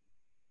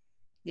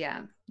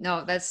 Yeah.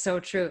 No, that's so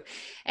true.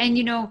 And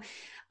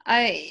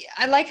I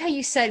like how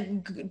you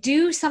said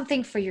do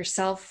something for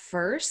yourself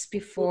first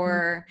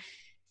Mhm.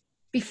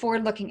 before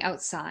looking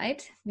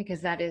outside,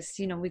 because that is,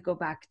 we go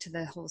back to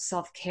the whole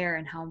self-care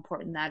and how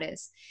important that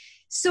is.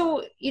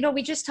 So,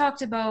 we just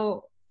talked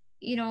about,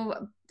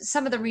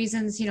 some of the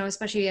reasons,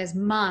 especially as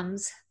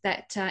moms,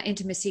 that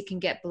intimacy can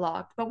get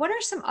blocked. But what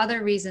are some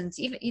other reasons,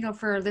 even,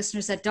 for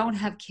listeners that don't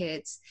have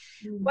kids,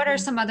 what are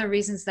Mhm. some other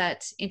reasons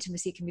that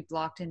intimacy can be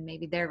blocked in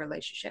maybe their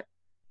relationship?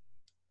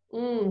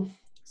 Mm,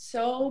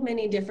 so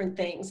many different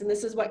things. And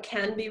this is what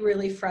can be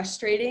really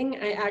frustrating.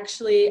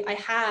 I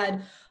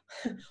had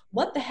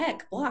what the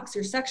heck blocks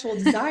your sexual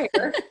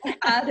desire? I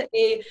had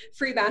a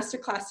free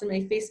masterclass in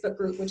my Facebook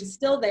group, which is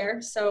still there.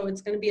 So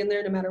it's going to be in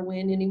there no matter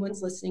when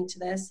anyone's listening to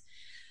this.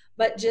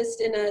 But just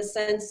in a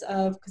sense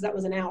of, because that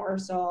was an hour,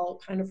 so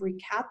I'll kind of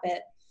recap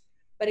it.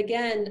 But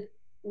again,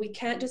 we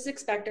can't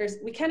expect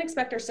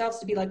ourselves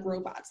to be like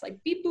robots, like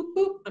beep boop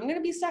boop, I'm going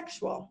to be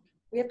sexual.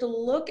 We have to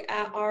look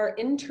at our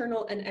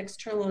internal and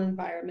external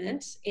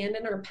environment and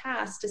in our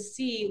past to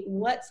see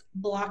what's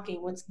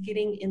blocking, what's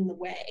getting in the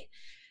way.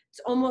 It's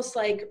almost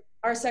like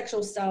our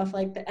sexual self,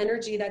 like the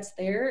energy that's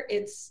there,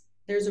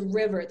 there's a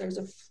river, there's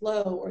a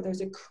flow, or there's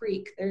a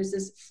creek, there's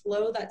this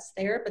flow that's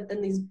there, but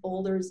then these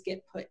boulders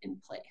get put in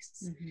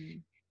place. Hmm.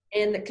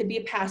 And that could be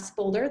a past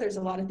boulder. There's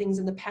a lot of things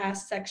in the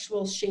past,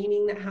 sexual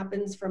shaming that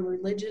happens from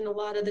religion a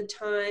lot of the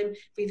time.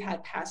 We've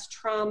had past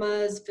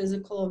traumas,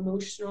 physical,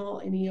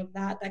 emotional, any of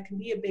that. That can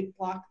be a big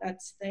block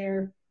that's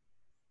there.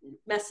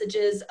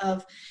 messages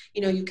of,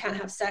 you can't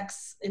have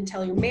sex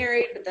until you're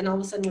married, but then all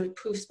of a sudden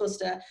we're supposed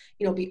to,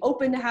 be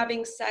open to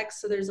having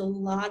sex. So there's a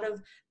lot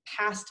of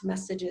past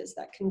messages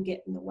that can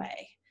get in the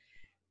way.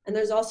 And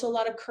there's also a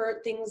lot of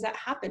current things that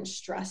happen.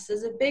 Stress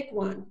is a big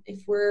one.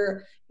 If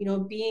we're,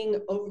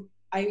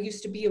 I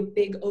used to be a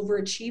big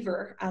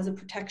overachiever as a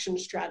protection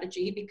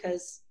strategy,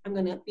 because I'm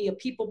going to be a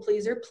people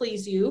pleaser,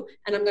 please you,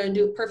 and I'm going to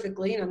do it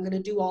perfectly, and I'm going to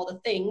do all the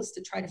things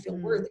to try to feel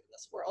worthy in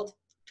this world.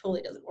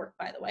 Totally doesn't work,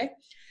 by the way.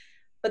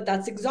 But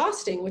that's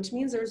exhausting, which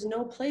means there's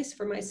no place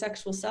for my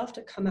sexual self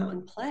to come out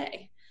and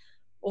play.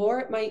 Or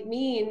it might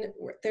mean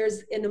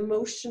there's an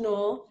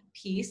emotional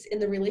piece in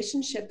the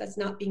relationship that's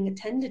not being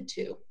attended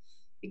to.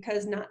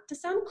 Because, not to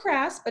sound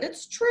crass, but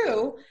it's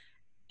true,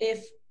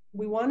 if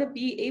we want to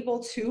be able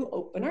to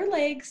open our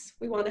legs,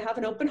 we want to have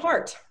an open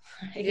heart,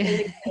 right? Yeah.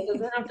 And it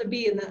doesn't have to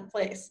be in that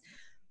place.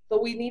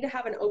 But we need to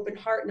have an open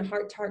heart and a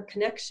heart-to-heart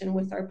connection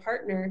with our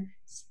partner,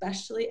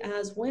 especially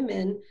as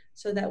women,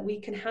 so that we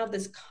can have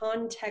this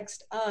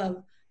context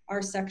of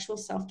our sexual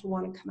self to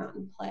want to come out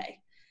and play.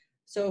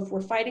 So if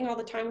we're fighting all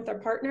the time with our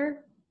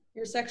partner,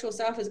 your sexual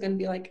self is going to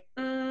be like,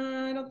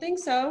 I don't think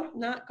so.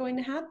 Not going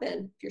to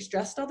happen. If you're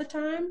stressed all the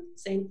time,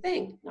 same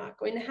thing. Not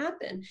going to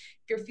happen.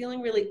 If you're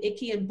feeling really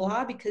icky and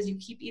blah because you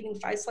keep eating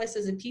 5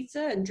 slices of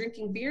pizza and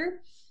drinking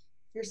beer,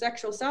 your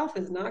sexual self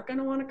is not going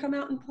to want to come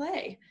out and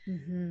play.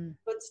 Mm-hmm.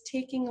 But it's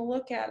taking a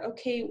look at,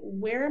 okay,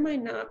 where am I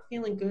not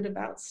feeling good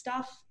about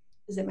stuff?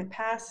 Is it my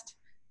past?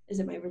 Is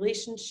it my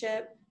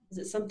relationship? Is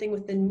it something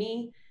within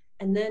me?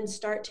 And then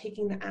start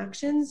taking the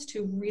actions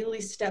to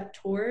really step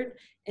toward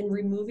and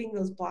removing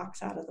those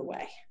blocks out of the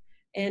way.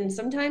 And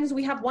sometimes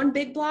we have one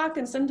big block,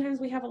 and sometimes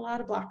we have a lot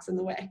of blocks in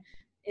the way.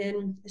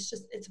 And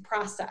it's a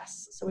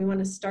process. So we want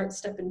to start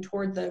stepping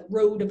toward the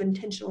road of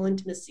intentional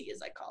intimacy,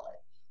 as I call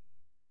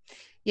it.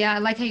 Yeah, I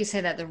like how you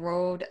say that, the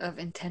road of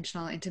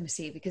intentional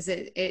intimacy, because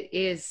it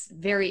is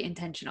very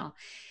intentional.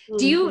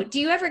 Mm-hmm. Do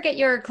you ever get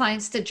your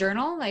clients to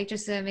journal, like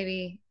just to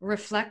maybe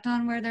reflect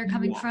on where they're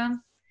coming Yeah.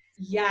 from?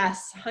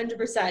 Yes,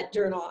 100%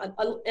 journal.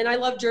 And I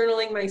love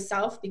journaling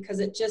myself because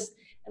it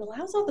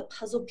allows all the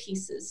puzzle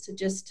pieces to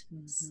just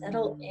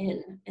settle Mm-hmm.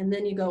 in. And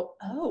then you go,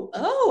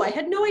 oh, I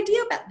had no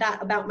idea about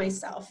that about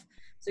myself.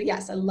 So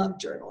yes, I love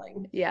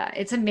journaling. Yeah,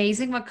 it's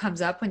amazing what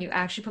comes up when you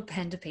actually put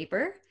pen to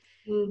paper.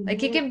 Like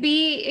Mm-hmm.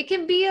 it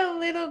can be a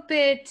little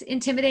bit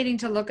intimidating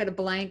to look at a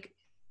blank,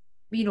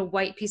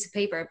 white piece of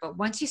paper, but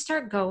once you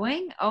start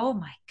going, oh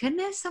my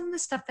goodness, some of the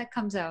stuff that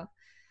comes out.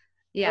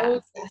 Yeah.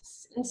 Oh,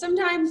 yes. And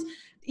sometimes,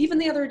 even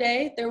the other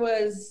day, there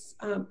was,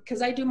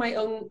 because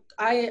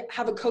I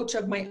have a coach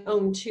of my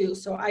own too.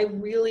 So I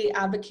really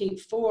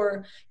advocate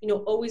for,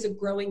 always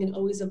growing and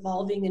always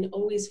evolving and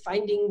always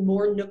finding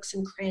more nooks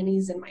and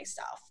crannies in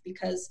myself,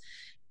 because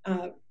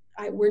uh,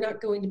 we're not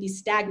going to be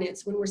stagnant.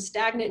 So when we're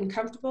stagnant and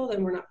comfortable,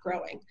 then we're not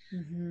growing.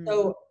 Mm-hmm.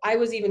 So I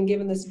was even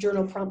given this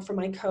journal prompt from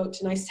my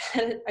coach, and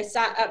I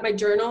sat at my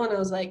journal and I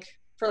was like,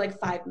 for like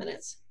 5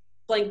 minutes,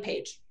 blank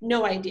page,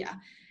 no idea.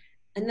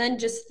 And then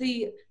just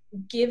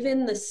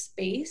given the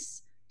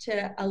space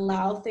to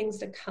allow things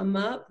to come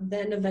up,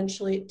 then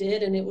eventually it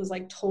did, and it was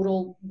like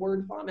total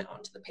word vomit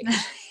onto the page.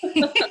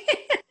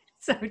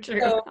 So true.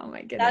 So Oh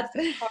my goodness.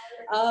 that's part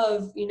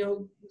of,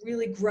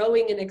 really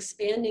growing and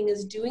expanding,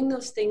 is doing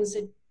those things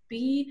to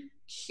be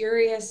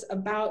curious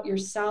about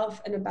yourself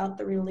and about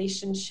the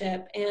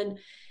relationship. And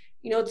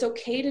it's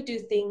okay to do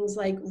things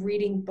like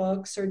reading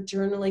books or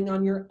journaling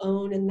on your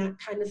own and that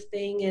kind of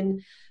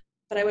thing.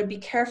 But I would be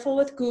careful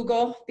with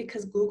Google,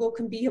 because Google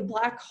can be a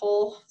black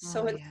hole. Oh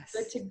So it's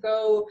good yes. to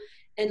go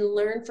and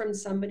learn from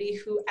somebody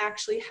who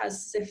actually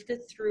has sifted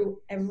through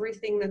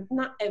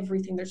not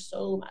everything, there's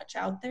so much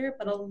out there,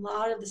 but a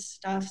lot of the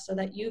stuff, so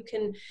that you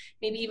can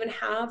maybe even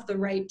have the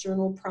right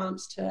journal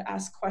prompts to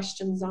ask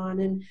questions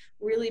on and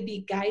really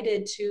be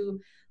guided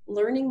to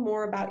learning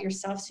more about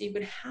yourself, so you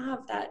can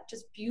have that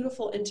just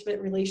beautiful,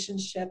 intimate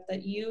relationship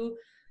that you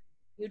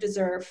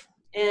deserve.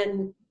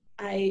 And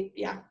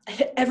yeah,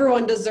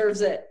 everyone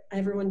deserves it.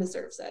 Everyone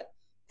deserves it.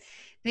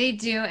 They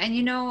do. And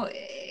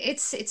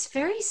it's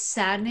very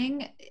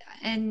saddening.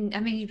 And I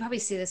mean, you probably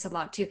see this a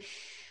lot too.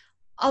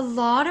 A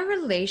lot of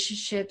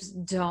relationships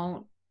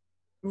don't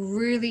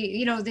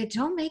really, they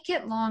don't make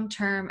it long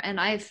term. And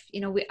I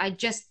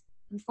just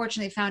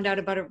unfortunately found out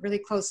about a really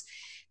close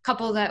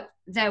couple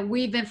that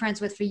we've been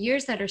friends with for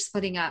years that are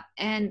splitting up.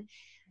 And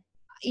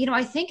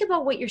I think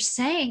about what you're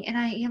saying, and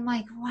I am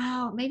like,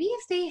 wow, maybe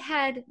if they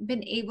had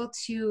been able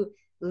to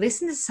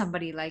listen to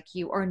somebody like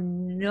you, or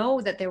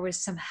know that there was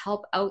some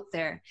help out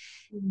there,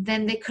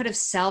 then they could have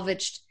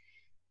salvaged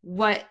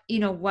what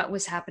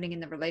was happening in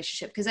the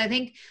relationship. Because I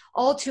think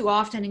all too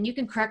often, and you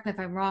can correct me if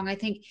I'm wrong, I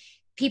think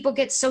people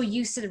get so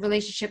used to the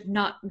relationship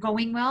not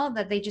going well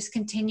that they just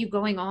continue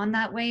going on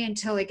that way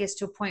until it gets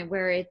to a point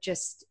where it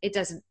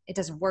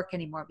doesn't work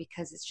anymore,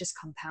 because it's just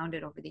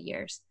compounded over the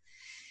years.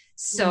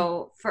 Mm-hmm.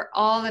 So for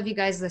all of you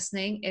guys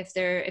listening, if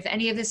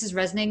any of this is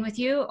resonating with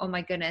you, oh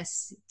my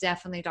goodness,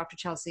 definitely Dr.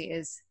 Chelsea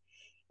is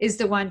is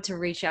the one to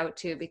reach out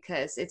to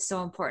because it's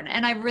so important.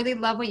 And I really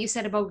love what you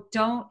said about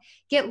don't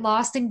get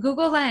lost in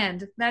Google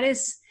land. That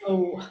is,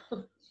 Oh,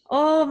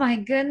 oh my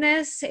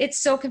goodness, it's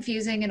so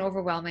confusing and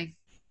overwhelming.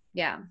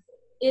 Yeah.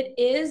 it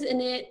is,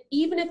 and it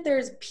even if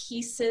there's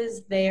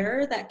pieces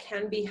there that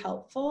can be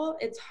helpful,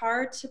 it's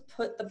hard to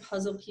put the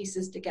puzzle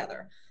pieces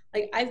together.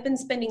 Like I've been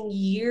spending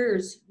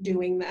years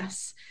doing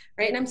this,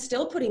 right? And I'm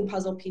still putting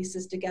puzzle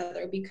pieces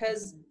together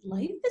because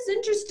life is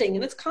interesting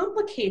and it's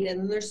complicated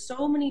and there's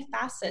so many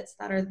facets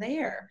that are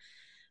there.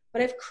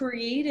 But I've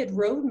created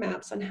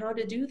roadmaps on how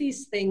to do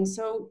these things.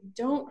 So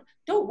don't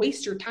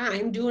waste your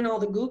time doing all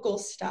the Google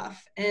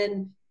stuff.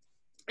 And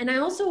I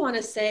also want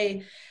to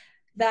say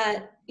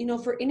that,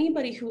 for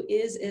anybody who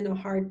is in a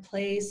hard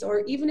place,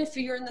 or even if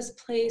you're in this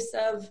place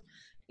of,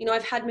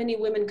 I've had many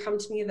women come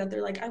to me that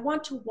they're like, I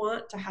want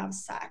to have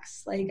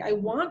sex. Like, I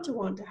want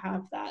to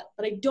have that,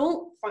 but I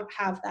don't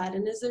have that.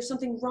 And is there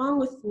something wrong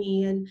with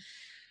me? And,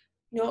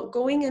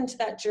 going into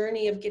that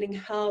journey of getting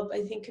help,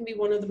 I think can be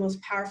one of the most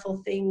powerful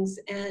things.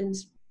 And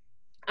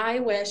I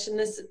wish, and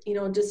this,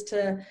 just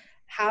to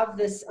have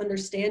this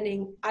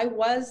understanding, I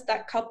was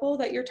that couple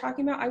that you're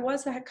talking about. I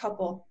was that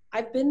couple.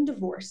 I've been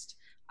divorced.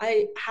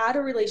 I had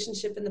a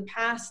relationship in the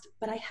past,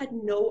 but I had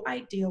no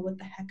idea what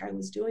the heck I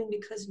was doing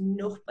because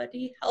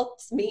nobody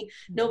helped me.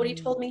 Nobody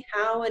Mhm. told me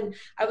how. And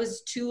I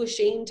was too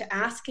ashamed to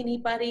ask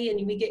anybody.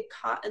 And we get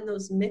caught in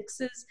those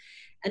mixes.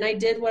 And I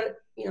did what,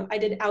 I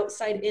did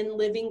outside in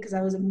living because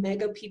I was a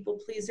mega people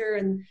pleaser.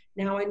 And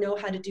now I know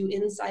how to do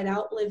inside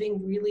out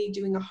living, really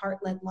doing a heart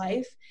led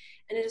life.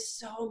 And it is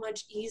so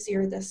much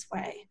easier this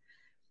way.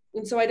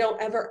 And so I don't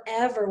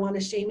ever want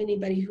to shame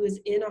anybody who is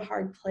in a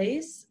hard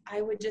place.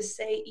 I would just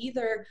say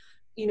either,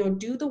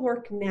 do the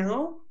work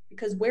now,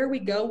 because where we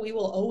go, we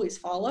will always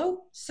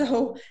follow.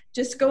 So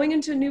just going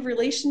into a new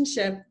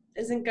relationship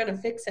isn't going to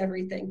fix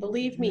everything.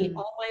 Believe me, Mhm.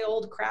 all my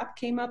old crap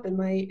came up in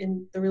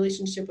the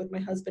relationship with my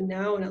husband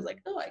now. And I was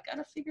like, oh, I got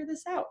to figure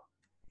this out.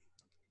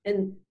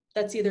 And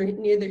that's either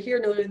neither here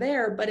nor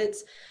there, but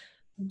it's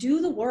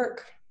do the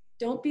work.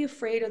 Don't be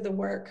afraid of the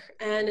work.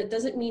 And it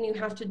doesn't mean you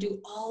have to do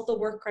all the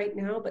work right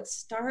now, but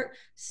start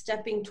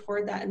stepping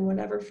toward that in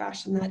whatever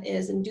fashion that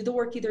is. And do the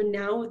work either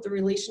now with the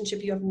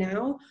relationship you have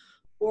now,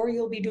 or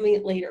you'll be doing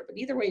it later. But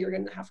either way, you're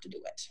going to have to do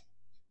it.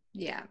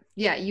 Yeah,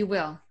 yeah, you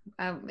will.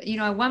 At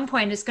one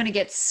point, it's going to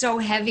get so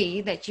heavy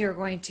that you're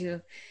going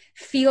to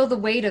feel the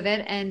weight of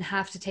it and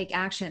have to take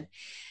action.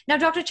 Now,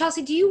 Dr.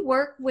 Chelsea, do you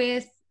work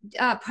with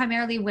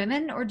primarily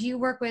women or do you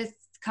work with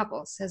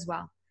couples as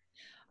well?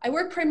 I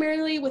work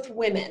primarily with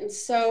women.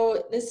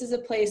 So this is a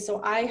place,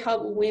 so I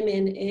help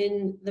women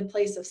in the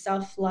place of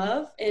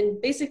self-love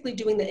and basically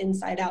doing the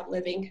inside out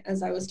living,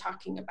 as I was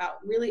talking about,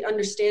 really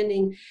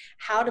understanding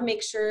how to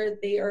make sure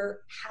they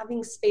are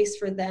having space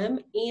for them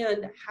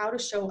and how to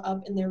show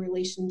up in their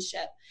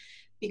relationship.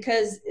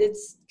 Because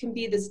it's can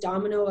be this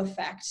domino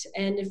effect.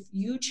 And if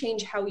you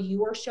change how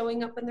you are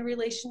showing up in the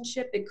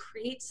relationship, it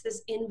creates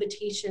this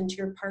invitation to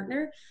your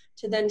partner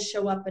to then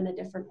show up in a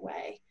different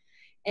way.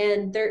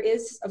 And there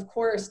is, of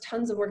course,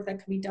 tons of work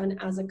that can be done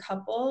as a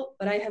couple,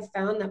 but I have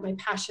found that my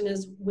passion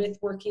is with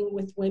working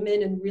with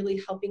women and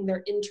really helping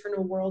their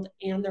internal world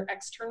and their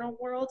external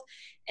world.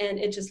 And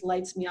it just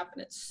lights me up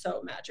and it's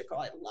so magical.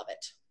 I love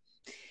it.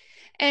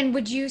 And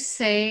would you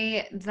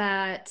say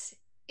that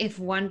if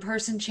one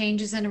person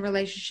changes in a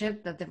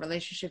relationship, that the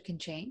relationship can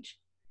change?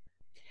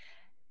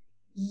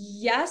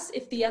 Yes,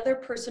 if the other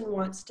person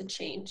wants to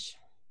change.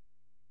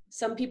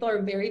 Some people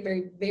are very,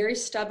 very, very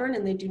stubborn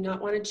and they do not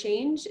want to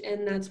change.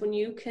 And that's when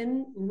you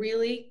can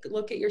really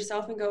look at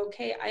yourself and go,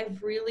 okay,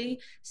 I've really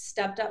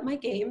stepped up my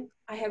game.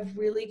 I have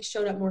really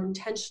showed up more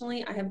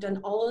intentionally. I have done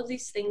all of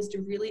these things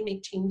to really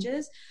make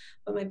changes,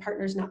 but my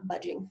partner's not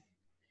budging.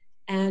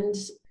 And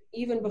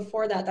even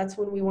before that, that's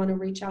when we want to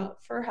reach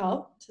out for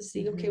help to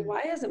see, okay, Hmm.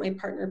 why isn't my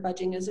partner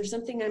budging? Is there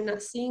something I'm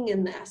not seeing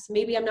in this?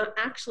 Maybe I'm not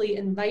actually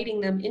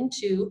inviting them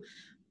into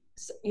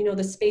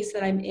the space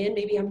that I'm in.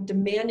 Maybe I'm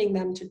demanding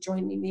them to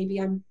join me. Maybe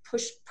I'm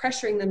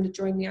pressuring them to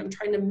join me. I'm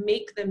trying to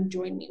make them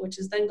join me, which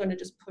is then going to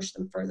just push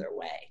them further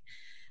away.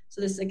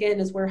 So this again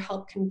is where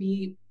help can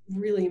be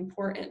really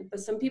important. But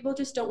some people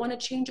just don't want to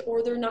change,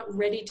 or they're not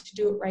ready to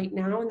do it right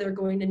now and they're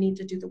going to need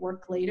to do the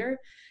work later.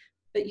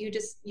 But you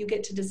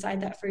get to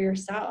decide that for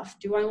yourself.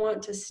 Do I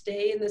want to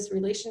stay in this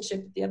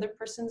relationship if the other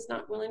person's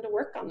not willing to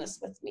work on this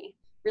with me?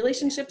 Yeah.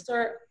 Relationships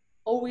are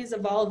always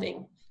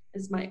evolving,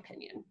 is my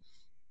opinion.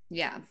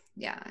 Yeah.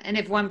 Yeah. And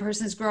if one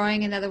person's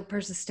growing and the other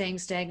person's staying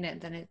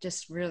stagnant, then it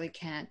just really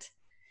can't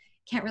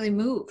really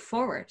move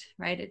forward,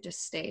 right? It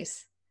just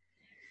stays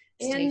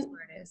And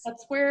where it is.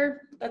 that's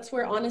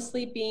where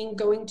honestly being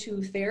going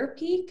to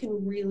therapy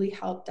can really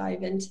help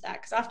dive into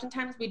that, because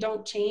oftentimes we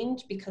don't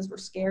change because we're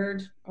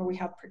scared or we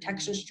have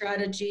protection Mm.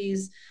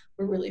 strategies.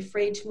 We're really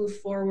afraid to move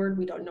forward.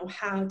 We don't know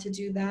how to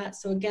do that.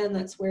 So again,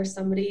 that's where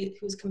somebody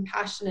who's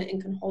compassionate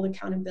and can hold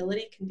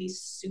accountability can be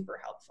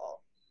super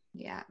helpful.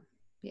 Yeah.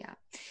 Yeah.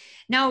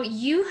 Now,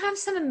 you have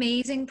some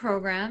amazing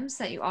programs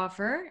that you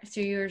offer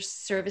through your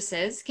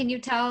services. Can you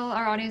tell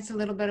our audience a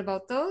little bit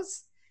about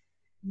those?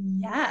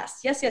 Yes,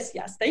 yes, yes,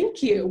 yes.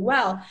 Thank you.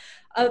 Well,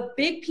 a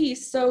big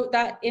piece. So,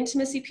 that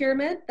intimacy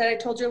pyramid that I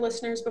told your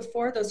listeners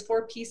before, those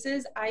 4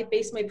 pieces, I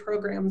base my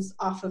programs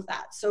off of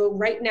that. So,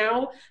 right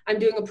now, I'm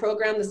doing a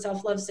program, the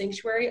Self Love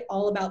Sanctuary,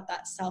 all about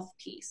that self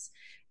piece.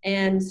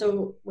 And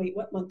so, wait,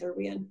 what month are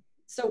we in?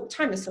 So,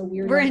 time is so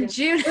weird We're right in now.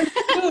 June. We're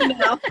in June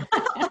now.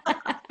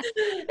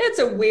 It's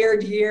a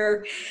weird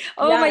year.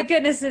 Oh Yeah, my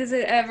goodness, is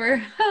it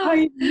ever?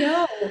 I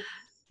know.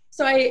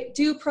 So I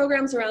do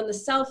programs around the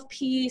self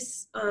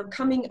piece.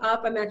 Coming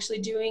up, I'm actually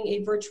doing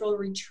a virtual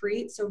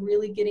retreat. So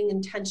really getting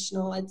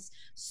intentional. It's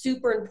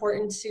super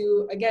important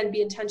to, again,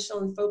 be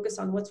intentional and focus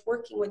on what's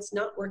working, what's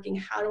not working.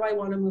 How do I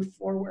want to move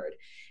forward?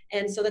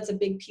 And so that's a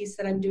big piece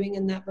that I'm doing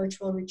in that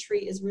virtual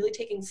retreat, is really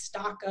taking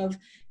stock of,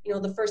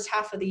 the first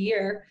half of the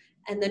year,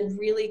 and then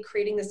really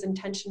creating this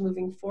intention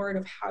moving forward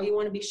of how you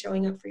want to be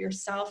showing up for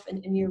yourself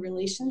and in your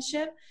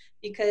relationship,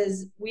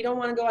 because we don't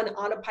want to go on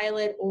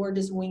autopilot or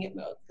just wing it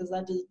mode, because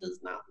that does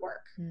not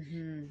work.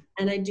 Mm-hmm.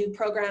 And I do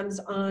programs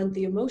on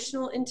the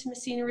emotional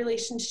intimacy in a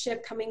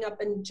relationship. Coming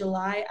up in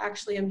July,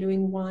 actually, I'm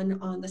doing one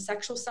on the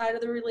sexual side of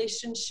the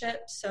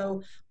relationship.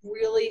 So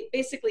really,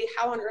 basically,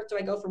 how on earth do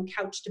I go from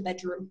couch to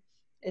bedroom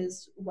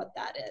is what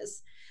that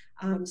is.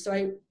 So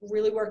I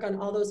really work on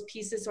all those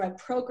pieces. So I have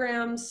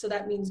programs, so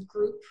that means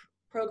group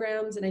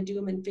programs, and I do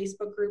them in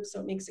Facebook groups,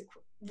 so it makes it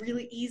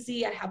really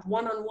easy. I have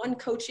one-on-one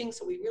coaching,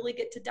 so we really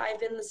get to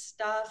dive in the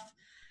stuff.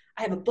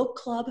 I have a book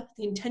club,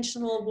 the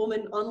Intentional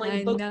Woman online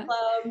I book know.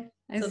 club.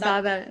 I So that's,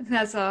 saw that.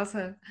 That's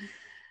awesome.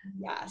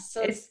 yeah.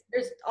 So It's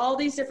there's all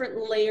these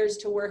different layers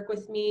to work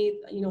with me,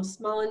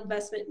 small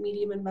investment,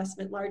 medium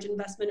investment, large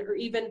investment, or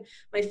even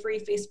my free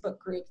Facebook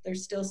group.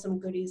 There's still some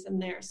goodies in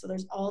there. So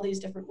there's all these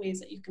different ways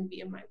that you can be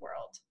in my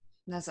world.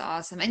 That's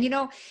awesome. And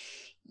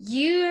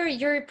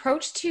your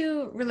approach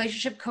to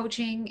relationship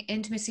coaching,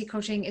 intimacy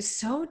coaching is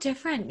so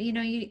different.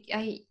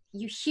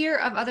 You hear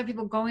of other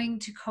people going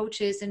to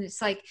coaches and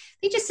it's like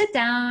they just sit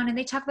down and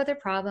they talk about their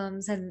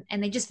problems and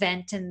they just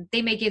vent and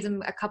they may give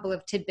them a couple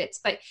of tidbits.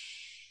 But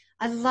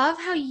I love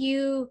how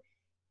you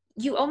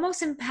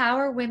almost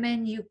empower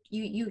women.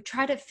 You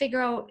try to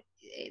figure out,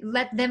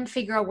 let them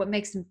figure out what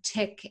makes them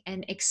tick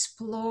and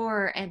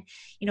explore and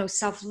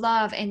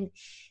self-love. And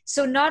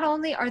so not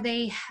only are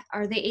they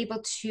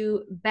able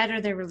to better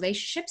their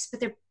relationships,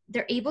 but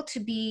they're able to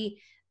be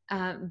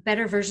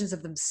better versions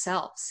of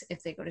themselves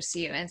if they go to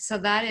see you. And so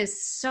that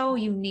is so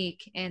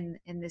unique in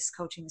this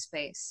coaching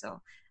space.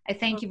 So I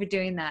thank Oh, you for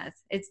doing that.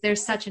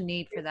 There's I such a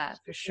need for that,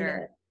 for appreciate sure.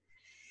 it.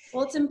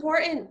 Well, it's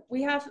important.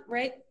 We have,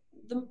 right?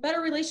 The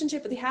better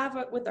relationship we have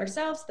with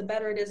ourselves, the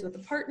better it is with the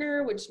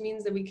partner, which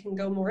means that we can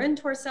go more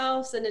into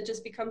ourselves, and it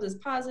just becomes this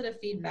positive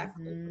feedback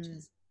loop, which Hmm.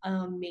 is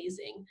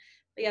amazing.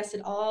 But yes,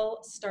 it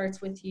all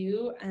starts with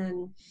you.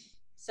 And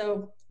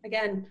so,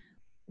 again,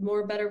 the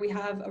more better we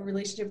have a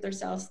relationship with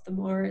ourselves, the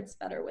more it's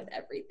better with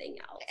everything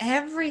else.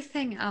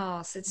 Everything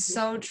else. It's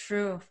so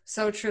true.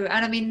 So true.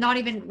 And I mean, not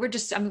even, we're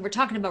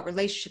talking about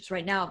relationships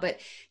right now, but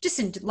just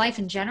in life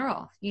in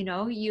general,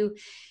 Yeah.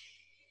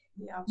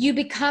 you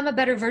become a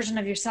better version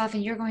of yourself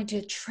and you're going to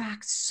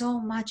attract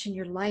so much in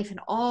your life in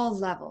all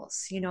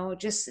levels,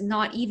 just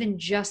not even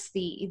just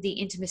the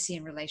intimacy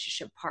and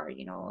relationship part,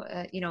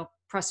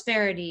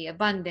 prosperity,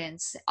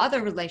 abundance,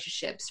 other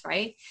relationships,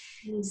 right?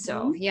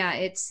 So Mm-hmm. yeah,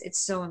 it's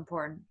so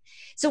important.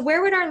 So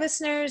where would our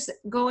listeners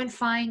go and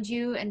find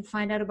you and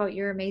find out about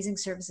your amazing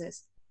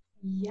services?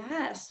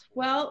 Yes.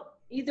 Well,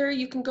 either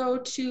you can go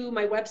to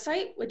my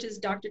website, which is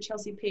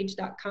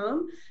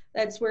drchelseapage.com.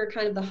 That's where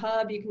kind of the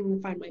hub. You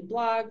can find my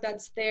blog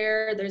that's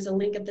there. There's a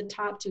link at the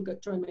top to go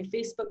join my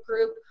Facebook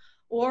group.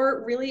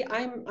 Or really,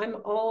 I'm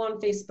all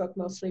on Facebook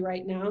mostly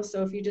right now.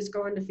 So if you just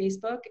go onto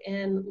Facebook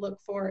and look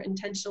for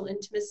Intentional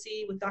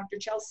Intimacy with Dr.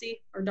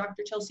 Chelsea or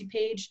Dr. Chelsea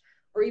Page,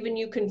 or even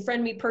you can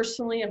friend me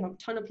personally. I have a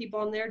ton of people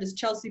on there, just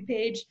Chelsea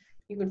Page.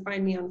 You can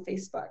find me on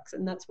Facebook,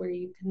 and that's where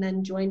you can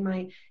then join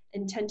my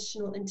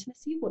Intentional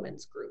Intimacy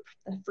Women's Group,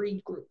 the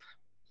free group.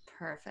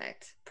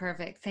 Perfect.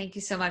 Perfect. Thank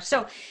you so much.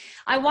 So,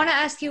 I want to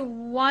ask you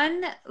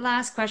one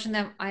last question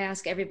that I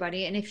ask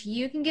everybody. And if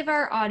you can give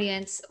our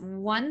audience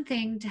one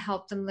thing to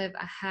help them live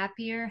a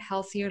happier,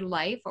 healthier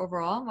life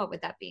overall, what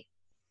would that be?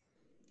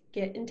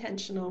 Get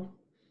intentional.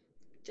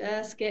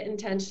 Just get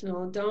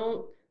intentional.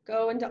 Don't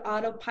go into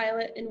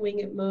autopilot and wing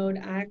it mode.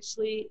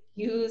 Actually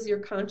use your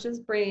conscious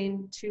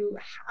brain to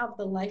have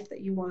the life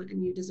that you want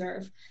and you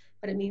deserve.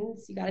 But it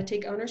means you got to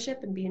take ownership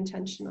and be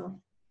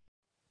intentional.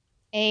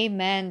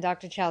 Amen,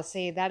 Dr.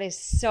 Chelsea. That is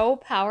so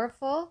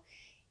powerful.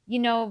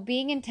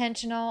 Being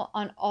intentional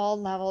on all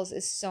levels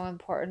is so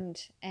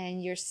important.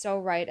 And you're so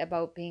right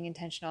about being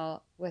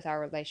intentional with our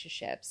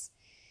relationships.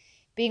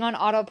 Being on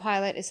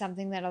autopilot is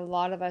something that a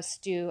lot of us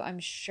do, I'm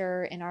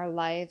sure, in our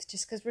lives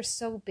just because we're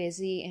so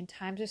busy and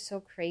times are so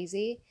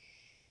crazy.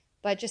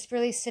 But just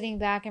really sitting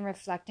back and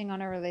reflecting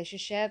on our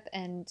relationship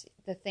and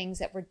the things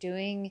that we're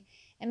doing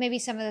and maybe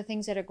some of the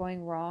things that are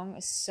going wrong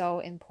is so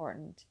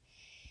important.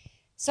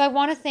 So I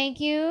want to thank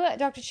you,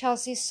 Dr.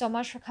 Chelsea, so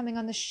much for coming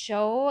on the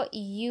show.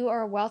 You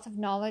are a wealth of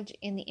knowledge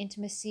in the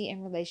intimacy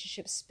and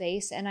relationship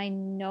space, and I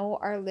know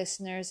our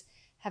listeners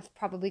have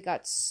probably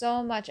got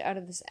so much out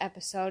of this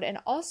episode. And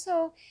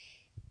also,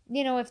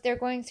 if they're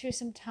going through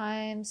some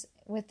times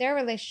with their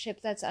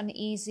relationship that's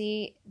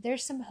uneasy,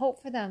 there's some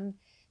hope for them,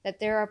 that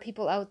there are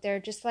people out there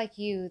just like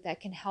you that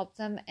can help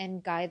them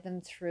and guide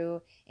them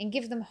through and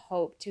give them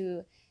hope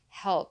to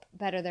help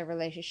better their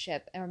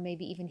relationship, or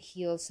maybe even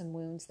heal some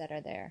wounds that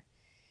are there.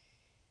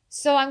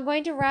 So I'm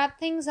going to wrap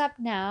things up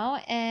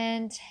now,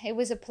 and it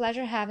was a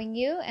pleasure having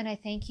you, and I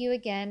thank you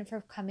again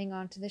for coming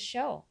on to the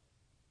show.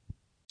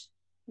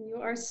 You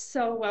are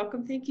so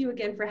welcome. Thank you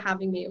again for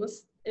having me.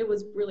 It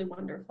was really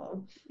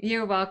wonderful.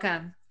 You're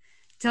welcome.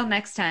 Till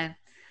next time.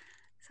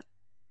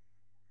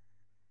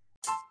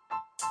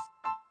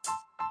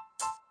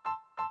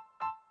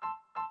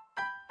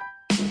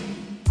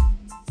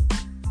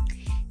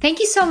 Thank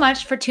you so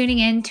much for tuning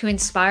in to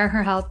Inspire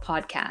Her Health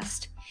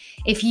podcast.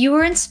 If you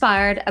were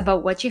inspired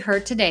about what you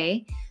heard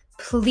today,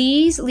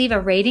 please leave a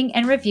rating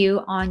and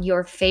review on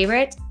your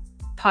favorite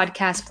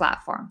podcast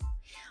platform.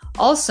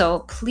 Also,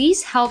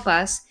 please help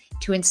us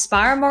to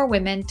inspire more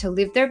women to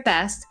live their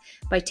best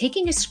by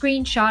taking a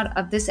screenshot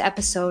of this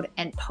episode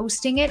and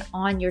posting it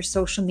on your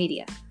social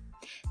media.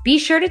 Be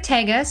sure to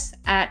tag us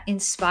at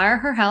Inspire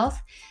Her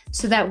Health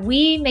so that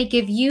we may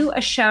give you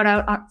a shout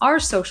out on our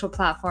social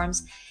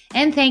platforms,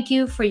 and thank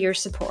you for your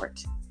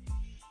support.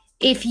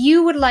 If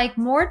you would like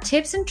more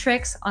tips and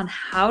tricks on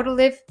how to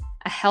live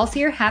a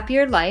healthier,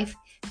 happier life,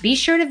 be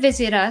sure to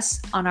visit us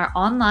on our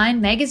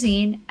online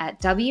magazine at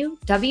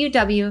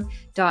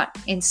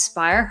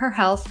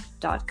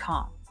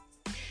www.inspireherhealth.com.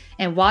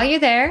 And while you're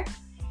there,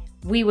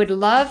 we would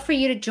love for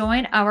you to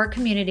join our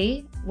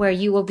community, where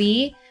you will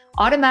be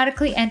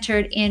automatically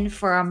entered in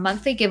for our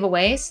monthly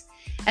giveaways,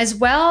 as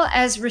well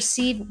as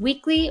receive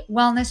weekly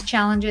wellness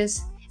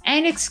challenges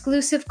and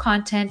exclusive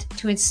content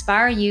to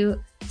inspire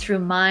you through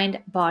mind,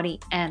 body,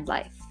 and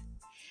life.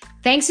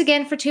 Thanks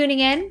again for tuning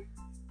in.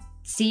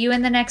 See you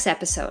in the next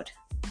episode.